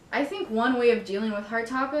 I think one way of dealing with hard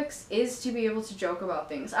topics is to be able to joke about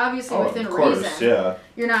things. Obviously, within reason. Yeah.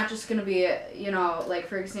 You're not just going to be, you know, like,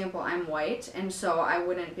 for example, I'm white, and so I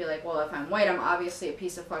wouldn't be like, well, if I'm white, I'm obviously a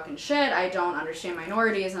piece of fucking shit. I don't understand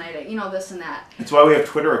minorities, and you know, this and that. That's why we have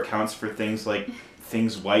Twitter accounts for things like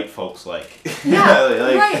things white folks like. Yeah,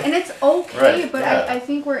 like, right, and it's okay, right, but yeah. I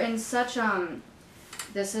think we're in such,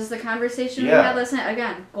 this is the conversation we Yeah. had last night.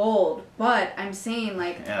 Again, gold, but I'm saying,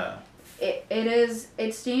 like, Yeah.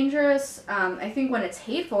 it's dangerous, I think when it's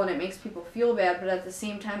hateful and it makes people feel bad, but at the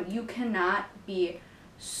same time, you cannot be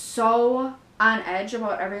so on edge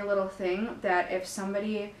about every little thing that if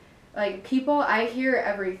somebody, like, people, I hear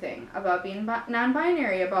everything about being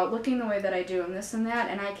non-binary, about looking the way that I do and this and that,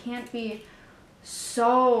 and I can't be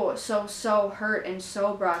so hurt and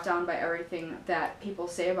so brought down by everything that people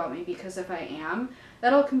say about me, because if I am,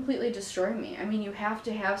 that'll completely destroy me. I mean, you have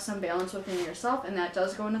to have some balance within yourself, and that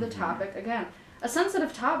does go into the topic. Again, a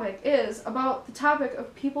sensitive topic is about the topic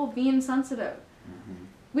of people being sensitive. Mm-hmm.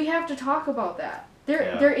 We have to talk about that.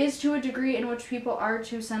 There is to a degree in which people are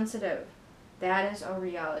too sensitive. That is a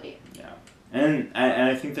reality. Yeah. And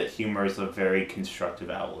I think that humor is a very constructive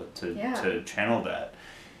outlet to channel that.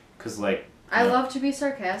 Because, like, I love to be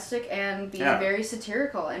sarcastic and be very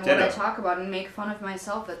satirical in what I talk about and make fun of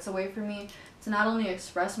myself. That's a way for me to not only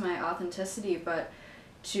express my authenticity, but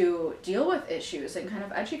to deal with issues and kind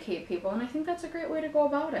of educate people. And I think that's a great way to go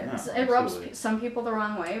about it. Yeah, it rubs some people the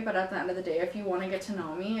wrong way, but at the end of the day, if you want to get to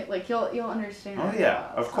know me, like, you'll understand. Oh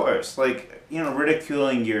yeah, of course. Like, you know,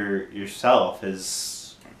 ridiculing yourself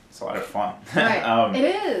is, it's a lot of fun. Right. It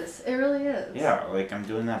is. It really is. Yeah, like, I'm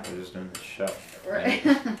doing that by just doing this show. Right.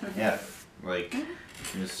 And, yeah. Like,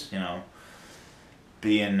 just, you know,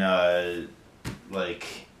 being, like,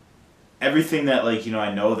 everything that, like, you know,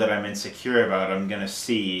 I know that I'm insecure about, I'm gonna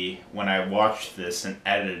see when I watch this and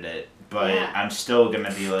edit it, but I'm still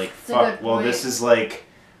gonna be like, fuck, well, this is, like,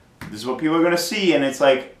 this is what people are gonna see, and it's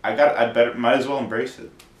like, might as well embrace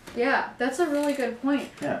it. Yeah, that's a really good point.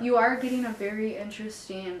 Yeah. You are getting a very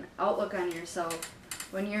interesting outlook on yourself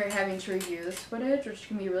when you're having to review this footage, which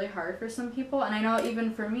can be really hard for some people. And I know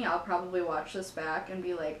even for me, I'll probably watch this back and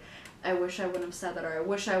be like, I wish I wouldn't have said that, or I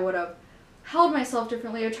wish I would have held myself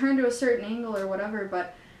differently or turned to a certain angle or whatever.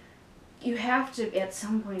 But you have to, at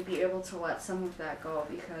some point, be able to let some of that go,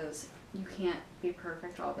 because you can't be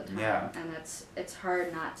perfect all the time. Yeah. And it's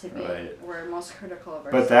hard not to be. Right. We're most critical of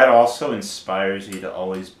But ourselves. that also inspires you to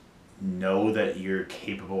always know that you're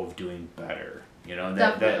capable of doing better. You know,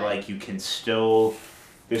 that like, you can still,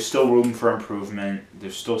 there's still room for improvement.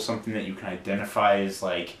 There's still something that you can identify as,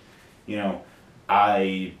 like, you know,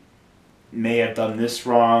 I may have done this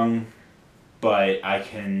wrong, but I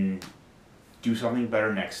can do something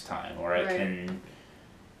better next time, or I can,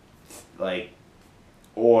 like,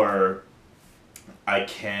 or I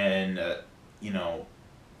can, you know,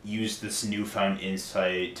 use this newfound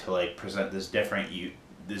insight to, like, present this different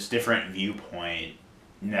viewpoint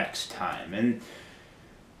next time. And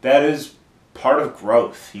that is part of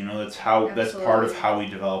growth, you know. That's part of how we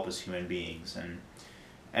develop as human beings.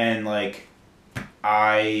 And like,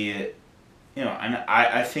 I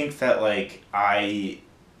think that, like, I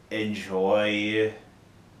enjoy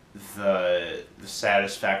the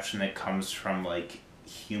satisfaction that comes from, like,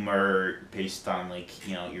 humor based on, like,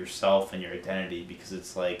 you know, yourself and your identity, because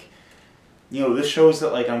it's like, you know, this shows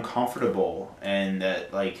that, like, I'm comfortable and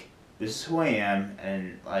that, like, this is who I am,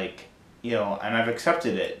 and, like, you know, and I've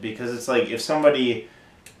accepted it, because it's like, if somebody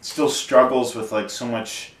still struggles with, like, so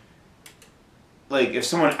much, like, if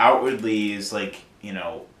someone outwardly is, like, you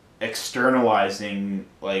know, externalizing,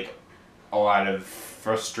 like, a lot of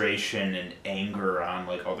frustration and anger on,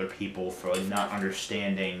 like, other people for, like, not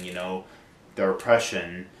understanding, you know, their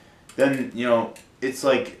oppression, then, you know, it's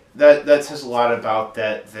like, that says a lot about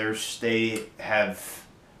that they have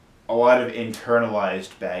a lot of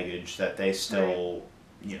internalized baggage that they still,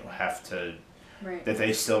 you know, have to, that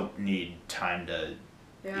they still need time to,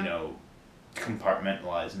 you know,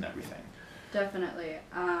 compartmentalize and everything. Definitely.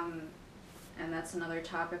 and that's another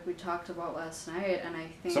topic we talked about last night, and I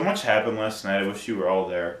think... So much happened last night. I wish you were all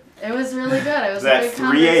there. It was really good. It was at a good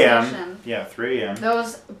 3 a.m. conversation. Yeah, 3 a.m.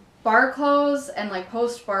 Those bar close and like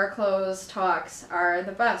post bar close talks are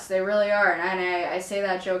the best. They really are, and I say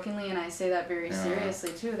that jokingly, and I say that very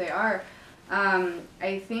seriously too. They are.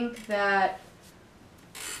 I think that,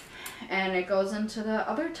 and it goes into the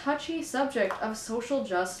other touchy subject of social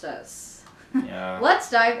justice. Yeah.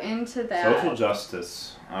 Let's dive into that. Social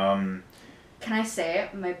justice. Can I say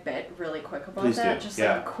my bit really quick about Please that? do. Just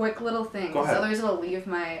Yeah. like a quick little thing. Go ahead. Otherwise it'll leave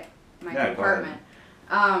my Yeah, compartment.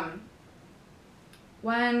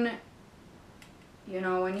 When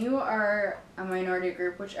you are a minority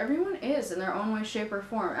group, which everyone is in their own way, shape, or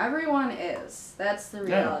form. Everyone is. That's the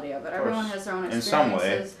reality of it. Everyone has their own experiences. In some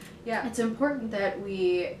way. Yeah. It's important that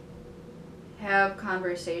we have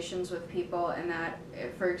conversations with people, and that,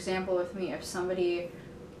 for example, with me, if somebody...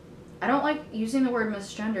 I don't like using the word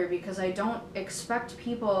misgender because I don't expect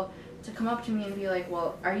people to come up to me and be like,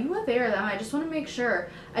 well, are you a they or them? I just want to make sure.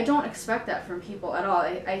 I don't expect that from people at all.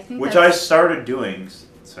 I think which I started doing...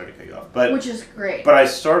 Sorry to cut you off, but... Which is great. But I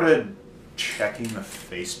started checking the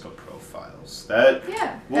Facebook profiles. That...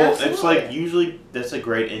 Yeah, well, absolutely. it's like, usually, that's a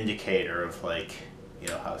great indicator of, like,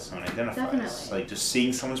 how someone identifies. Definitely. Like, just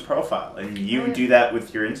seeing someone's profile. And you do that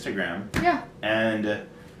with your Instagram. Yeah. And,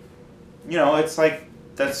 it's like...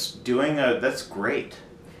 That's great.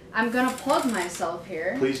 I'm gonna plug myself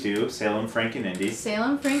here. Please do. Salem, Frank, and Indy.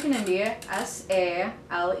 Salem, Frank, and Indy.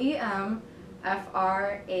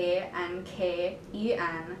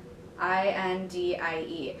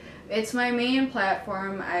 SalemFrankenIndie. It's my main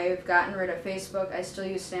platform. I've gotten rid of Facebook. I still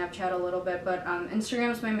use Snapchat a little bit, but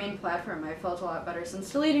Instagram is my main platform. I felt a lot better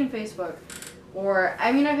since deleting Facebook.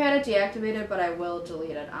 I've had it deactivated, but I will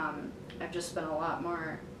delete it. I've just been a lot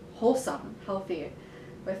more wholesome, healthy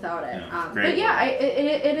without it. Yeah, But yeah,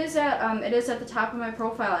 it is at the top of my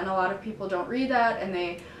profile, and a lot of people don't read that, and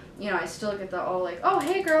they, I still get the oh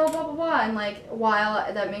hey girl, blah blah blah, and like,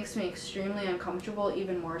 while that makes me extremely uncomfortable,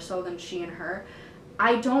 even more so than she and her,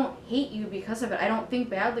 I don't hate you because of it. I don't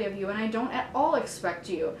think badly of you, and I don't at all expect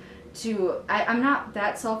you to. I'm not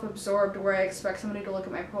that self-absorbed where I expect somebody to look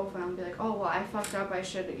at my profile and be like, oh well, I fucked up, I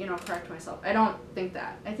should correct myself. I don't think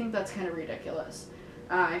that. I think that's kind of ridiculous.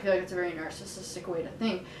 I feel like it's a very narcissistic way to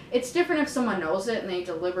think. It's different if someone knows it and they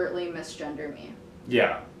deliberately misgender me.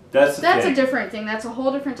 Yeah, that's a different thing. That's a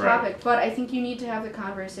whole different topic. Right. But I think you need to have the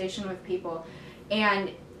conversation with people.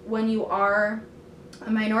 And when you are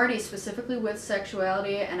a minority, specifically with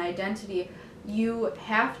sexuality and identity, you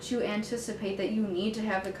have to anticipate that you need to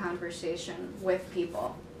have the conversation with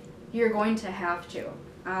people. You're going to have to.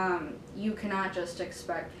 You cannot just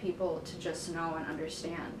expect people to just know and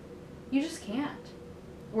understand. You just can't.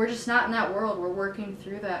 We're just not in that world. We're working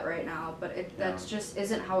through that right now, but that just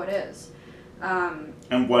isn't how it is.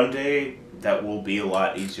 And one day, that will be a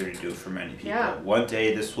lot easier to do for many people. Yeah. One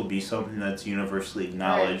day, this will be something that's universally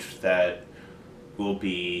acknowledged, that will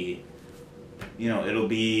be, it'll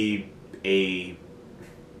be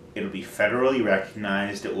federally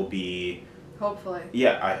recognized. It will be... Hopefully.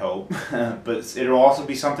 Yeah, I hope. But it'll also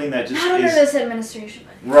be something that just not under this administration.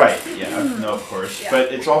 Right, yeah, no, of course. Yeah.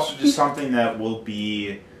 But it's also just something that will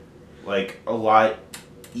be, like, a lot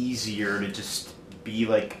easier to just be,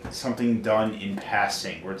 like, something done in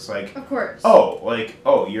passing, where it's like... Of course.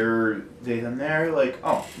 You're they, them, there? Like,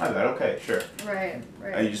 oh, my bad, okay, sure. Right.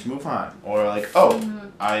 You just move on. Or, like,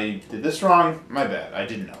 I did this wrong, my bad, I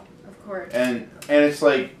didn't know. Of course. And it's,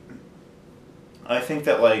 like, I think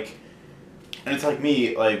that, like... And it's like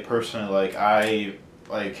me, like, personally, like, I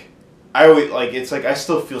always, like, it's like, I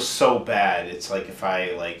still feel so bad. It's like if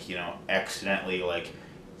I, like, accidentally, like,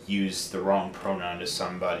 use the wrong pronoun to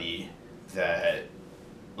somebody that,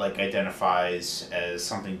 like, identifies as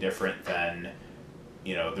something different than,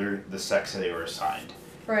 the sex that they were assigned.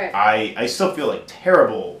 Right. I still feel, like,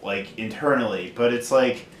 terrible, like, internally, but it's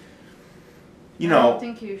like, I don't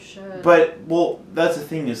think you should. But, well, that's the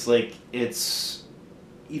thing is, like, it's,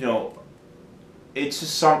 it's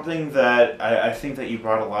just something that I think that you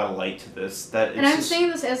brought a lot of light to this. And I'm saying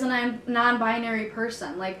this as a non-binary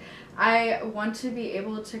person. Like, I want to be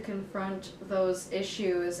able to confront those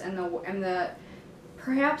issues and the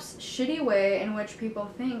perhaps shitty way in which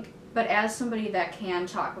people think, but as somebody that can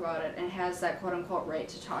talk about it and has that quote-unquote right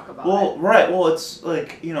to talk about it. Well, right. Well, it's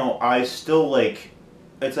like, I still, like,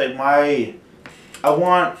 it's like I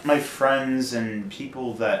want my friends and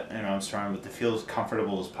people that, I'm surrounded with to feel as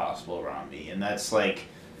comfortable as possible around me. And that's like,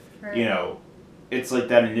 right. It's like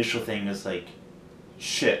that initial thing is like,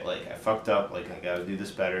 shit, like, I fucked up, like, I gotta do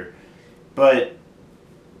this better. But,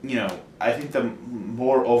 I think the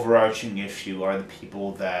more overarching issue are the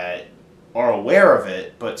people that are aware of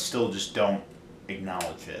it, but still just don't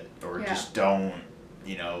acknowledge it, or Yeah. just don't,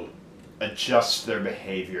 adjust their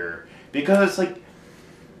behavior. Because it's like,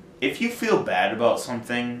 if you feel bad about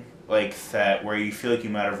something like that, where you feel like you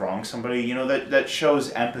might have wronged somebody, that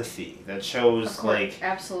shows empathy. That shows, Of course, like,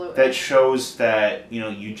 absolutely. that shows that,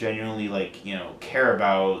 you genuinely, like, care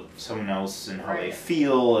about someone else and how they Right.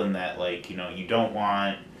 feel, and that, like, you don't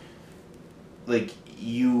want, like,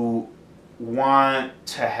 you want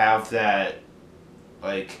to have that,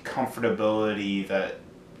 like, comfortability that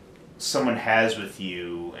someone has with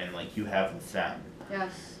you and, like, you have with them.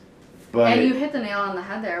 Yes. But And you hit the nail on the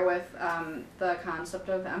head there with the concept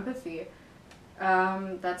of empathy.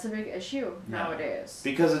 That's a big issue nowadays.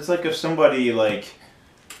 because it's like, if somebody, like,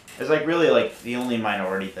 is, like, really, like, the only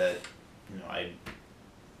minority that, I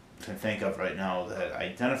can think of right now that I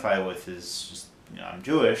identify with is just, I'm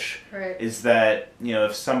Jewish, Right. is that,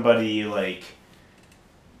 if somebody, like,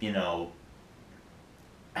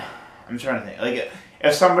 I'm trying to think, like,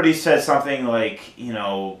 if somebody said something like,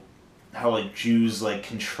 how, like, Jews, like,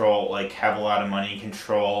 control, like, have a lot of money and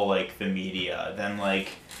control, like, the media, then, like,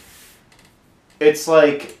 it's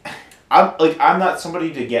like, I'm not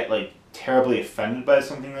somebody to get, like, terribly offended by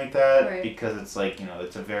something like that, Right. because it's like,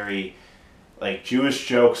 it's a very, like, Jewish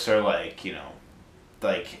jokes are, like,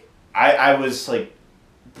 like, I was, like,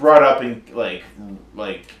 brought up and,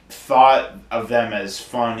 like, thought of them as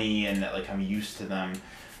funny, and that, like, I'm used to them,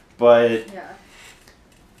 but Yeah.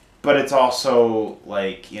 but it's also,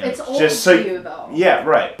 like, It's old just so to you, though. yeah,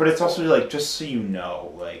 right, but it's also, like, just so you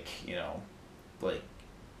know, like, like,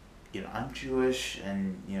 I'm Jewish,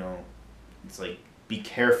 and, it's like, be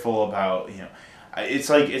careful about, it's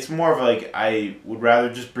like, it's more of like, I would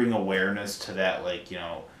rather just bring awareness to that, like,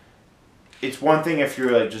 it's one thing if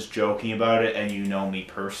you're, like, just joking about it and you know me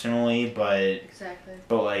personally, but Exactly.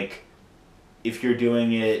 like, if you're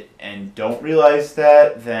doing it and don't realize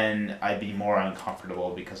that, then I'd be more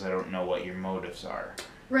uncomfortable because I don't know what your motives are.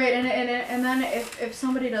 Right, and then if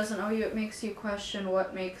somebody doesn't know you, it makes you question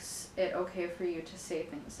what makes it okay for you to say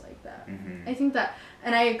things like that. Mm-hmm. I think that,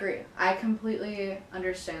 and I agree. I completely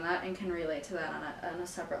understand that and can relate to that on a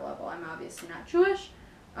separate level. I'm obviously not Jewish,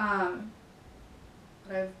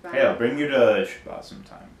 but I've been. Hey, I'll bring you to Shabbat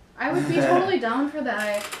sometime. I would be totally down for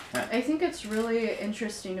that. I think it's really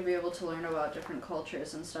interesting to be able to learn about different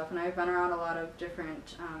cultures and stuff, and I've been around a lot of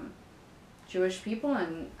different Jewish people,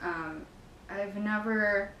 and I've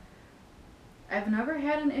never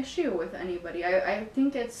had an issue with anybody. I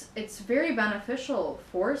think it's very beneficial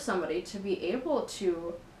for somebody to be able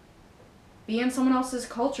to be in someone else's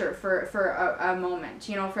culture for a moment.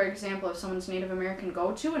 For example, if someone's Native American,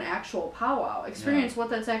 go to an actual powwow. Experience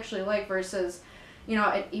what that's actually like versus,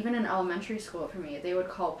 even in elementary school for me, they would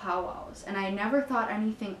call powwows. And I never thought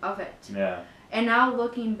anything of it. Yeah. And now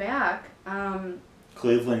looking back,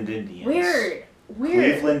 Cleveland Indians. Weird.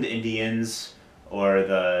 Cleveland Indians, or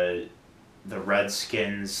the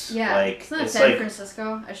Redskins. Yeah, like, isn't that it's San like,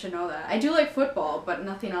 Francisco? I should know that. I do like football, but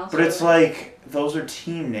nothing else. but it's really. like, those are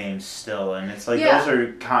team names still, and it's like, Yeah.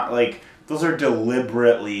 those are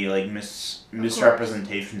deliberately, like,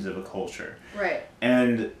 misrepresentations of a culture. Right.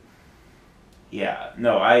 And yeah,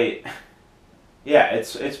 no,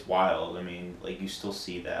 it's wild. I mean, like, you still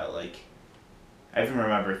see that, like, I even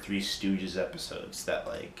remember Three Stooges episodes that,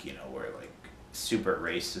 like, were, like, super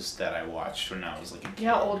racist that I watched when I was, like, a kid.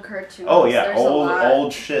 Yeah, old cartoons. Oh yeah, There's a lot.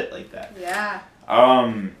 old shit like that. Yeah.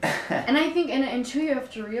 And I think, and too, you have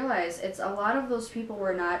to realize it's a lot of those people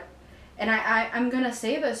were not, and I'm gonna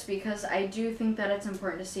say this because I do think that it's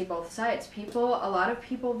important to see both sides. A lot of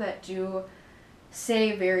people that do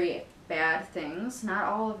say very bad things, not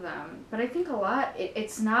all of them, but I think a lot,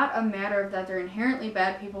 it's not a matter of that they're inherently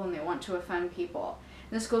bad people and they want to offend people.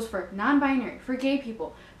 And this goes for non-binary, for gay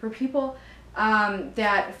people, for people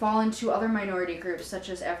that fall into other minority groups such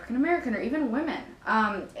as African American or even women.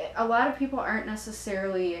 A lot of people aren't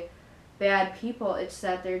necessarily bad people, it's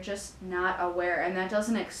that they're just not aware, and that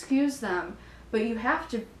doesn't excuse them, but you have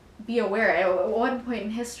to be aware. At what point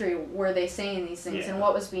in history were they saying these things, and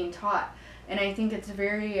what was being taught? And I think it's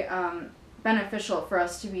very beneficial for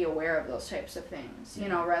us to be aware of those types of things,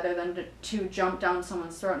 rather than to jump down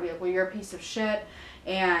someone's throat and be like, well, you're a piece of shit,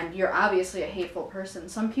 and you're obviously a hateful person.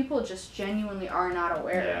 Some people just genuinely are not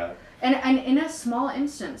aware. yeah. And in a small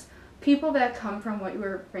instance, people that come from what you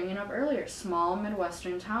were bringing up earlier, small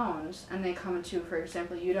Midwestern towns, and they come to, for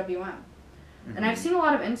example, UWM. Mm-hmm. And I've seen a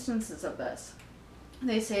lot of instances of this.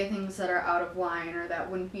 They say things that are out of line or that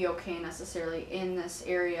wouldn't be okay necessarily in this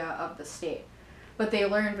area of the state. But they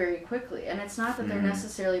learn very quickly. And it's not that they're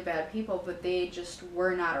necessarily bad people, but they just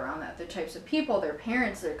were not around that. The types of people, their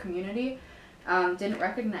parents, their community, didn't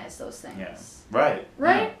recognize those things. Yeah. Right.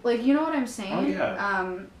 Right? Yeah. Like, you know what I'm saying? Oh,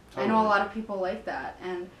 yeah. I know a lot of people like that,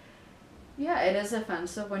 and yeah, it is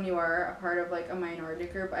offensive when you are a part of like a minority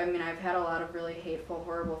group. I mean, I've had a lot of really hateful,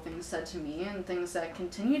 horrible things said to me and things that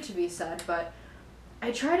continue to be said, but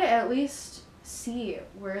I try to at least see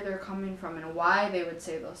where they're coming from and why they would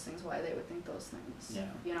say those things, why they would think those things. Yeah.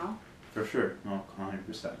 You know? For sure. No,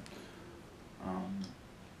 100%.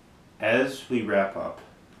 As we wrap up,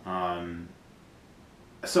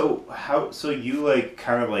 so you like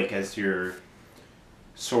kind of like as your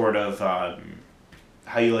sort of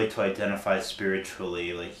how you like to identify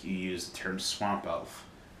spiritually, like you use the term swamp elf.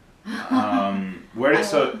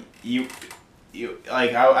 You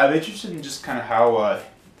like I'm interested in just kind of how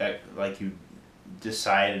that like you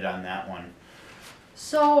decided on that one.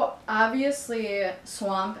 So obviously,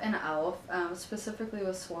 swamp and elf, specifically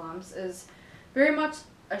with swamps, is very much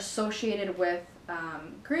associated with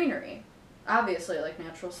greenery. Obviously, like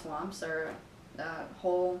natural swamps are a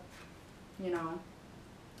whole, you know,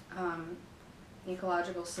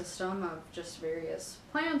 ecological system of just various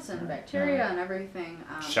plants and bacteria and everything.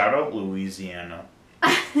 Shout out Louisiana.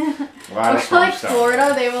 A lot of swamps like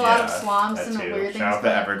Florida, they have a lot of swamps and weird things. Shout out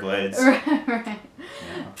the Everglades. Right.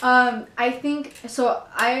 Yeah. I think so.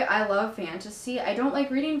 I love fantasy. I don't like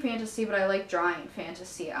reading fantasy, but I like drawing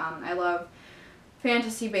fantasy. I love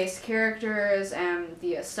fantasy-based characters and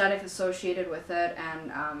the aesthetic associated with it,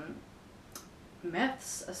 and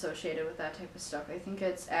myths associated with that type of stuff. I think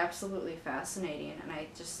it's absolutely fascinating, and I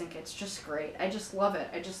just think it's just great. I just love it.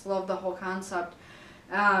 I just love the whole concept.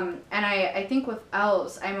 And I think with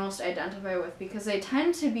elves, I most identify with because they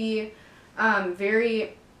tend to be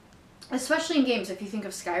very, especially in games, if you think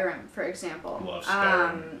of Skyrim, for example. Love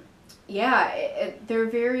Skyrim. Yeah, they're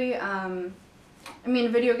very, I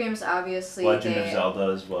mean, video games, obviously. Legend of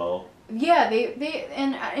Zelda as well. Yeah,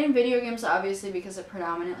 and in video games, obviously, because it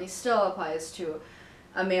predominantly still applies to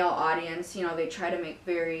a male audience, you know, they try to make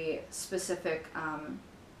very specific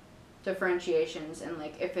differentiations, and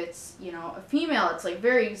like if it's, you know, a female, it's like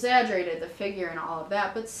very exaggerated, the figure and all of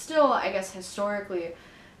that, but still, I guess historically,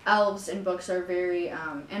 elves in books are very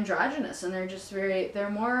androgynous, and they're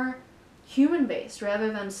more human-based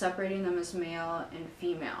rather than separating them as male and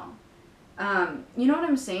female. You know what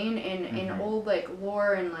I'm saying? In old like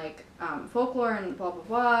lore and like folklore and blah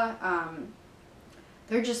blah blah,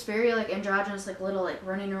 they're just very like androgynous, like little like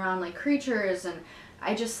running around like creatures, and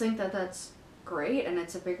I just think that that's great, and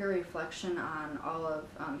it's a bigger reflection on all of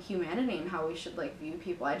humanity and how we should like view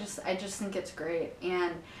people. I just think it's great,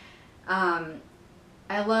 and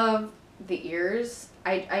I love the ears.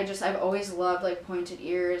 I've always loved like pointed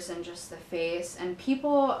ears and just the face, and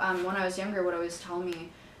people when I was younger would always tell me,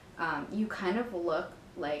 you kind of look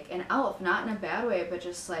like an elf, not in a bad way, but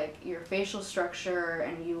just like your facial structure,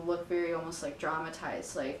 and you look very almost like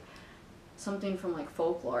dramatized, like something from like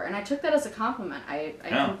folklore. And I took that as a compliment. I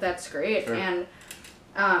think that's great. Sure. And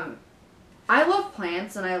I love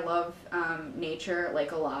plants and I love nature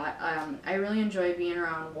like a lot. I really enjoy being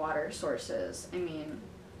around water sources. I mean,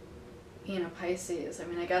 being a Pisces, I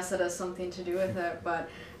mean, I guess it has something to do with it, but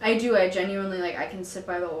I genuinely, like, I can sit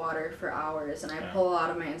by the water for hours, and I pull a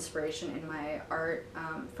lot of my inspiration in my art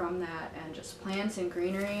from that, and just plants and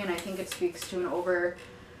greenery, and I think it speaks to an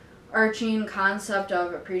overarching concept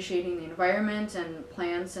of appreciating the environment and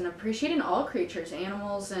plants, and appreciating all creatures,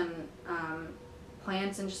 animals, and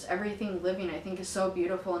plants, and just everything living, I think is so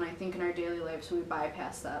beautiful, and I think in our daily lives we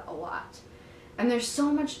bypass that a lot. And there's so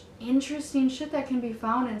much interesting shit that can be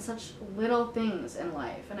found in such little things in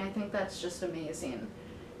life, and I think that's just amazing.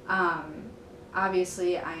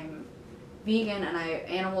 Obviously, I'm vegan, and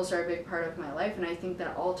animals are a big part of my life, and I think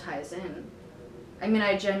that all ties in. I mean,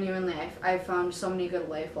 I genuinely, I've found so many good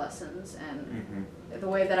life lessons, and the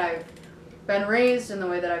way that I've been raised and the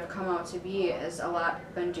way that I've come out to be has a lot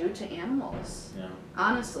been due to animals,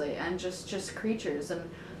 honestly, and just creatures, and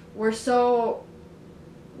we're so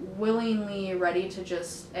willingly ready to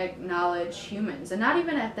just acknowledge humans, and not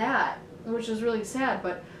even at that, which is really sad,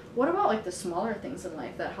 but what about like the smaller things in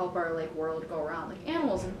life that help our like world go around, like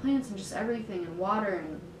animals and plants and just everything, and water,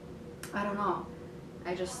 and I don't know,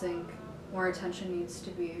 I just think more attention needs to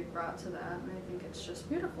be brought to that, and I think it's just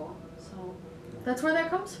beautiful, so that's where that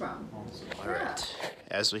comes from. Alright,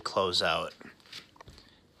 as we close out,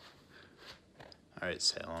 alright,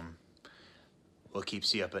 Salem, what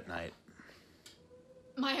keeps you up at night?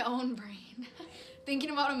 My own brain. Thinking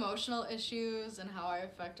about emotional issues and how I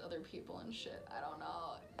affect other people and shit. I don't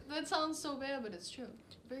know. That sounds so bad, but it's true.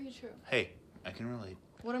 Very true. Hey, I can relate.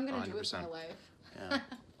 What I'm gonna 100%. Do with my life. Yeah.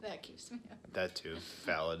 That keeps me up. That too.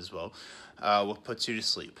 Valid as well. What puts you to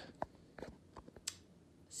sleep?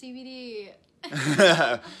 CBD.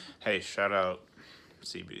 Hey, shout out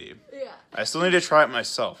CBD. Yeah. I still need to try it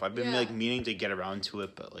myself. I've been Yeah. meaning to get around to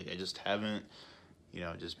it, but I just haven't,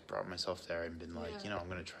 just brought myself there and been I'm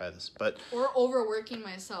gonna try this. But or overworking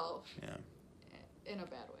myself. Yeah. In a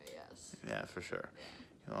bad way, yes. Yeah, for sure.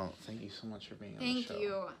 Yeah. Well, thank you so much for being on the show. Thank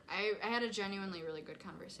you. I had a genuinely really good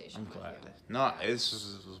conversation. I'm glad. You. No, this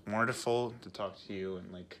was wonderful to talk to you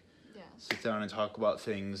and sit down and talk about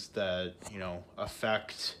things that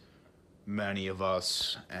affect many of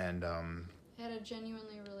us, and I had a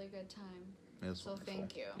genuinely really good time. So wonderful.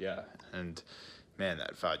 Thank you. Yeah, and man,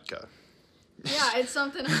 that vodka. Yeah, it's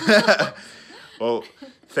something else. Well,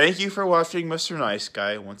 thank you for watching Mr. Nice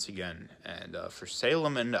Guy once again, and for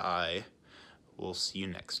Salem and I, we'll see you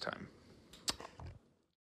next time.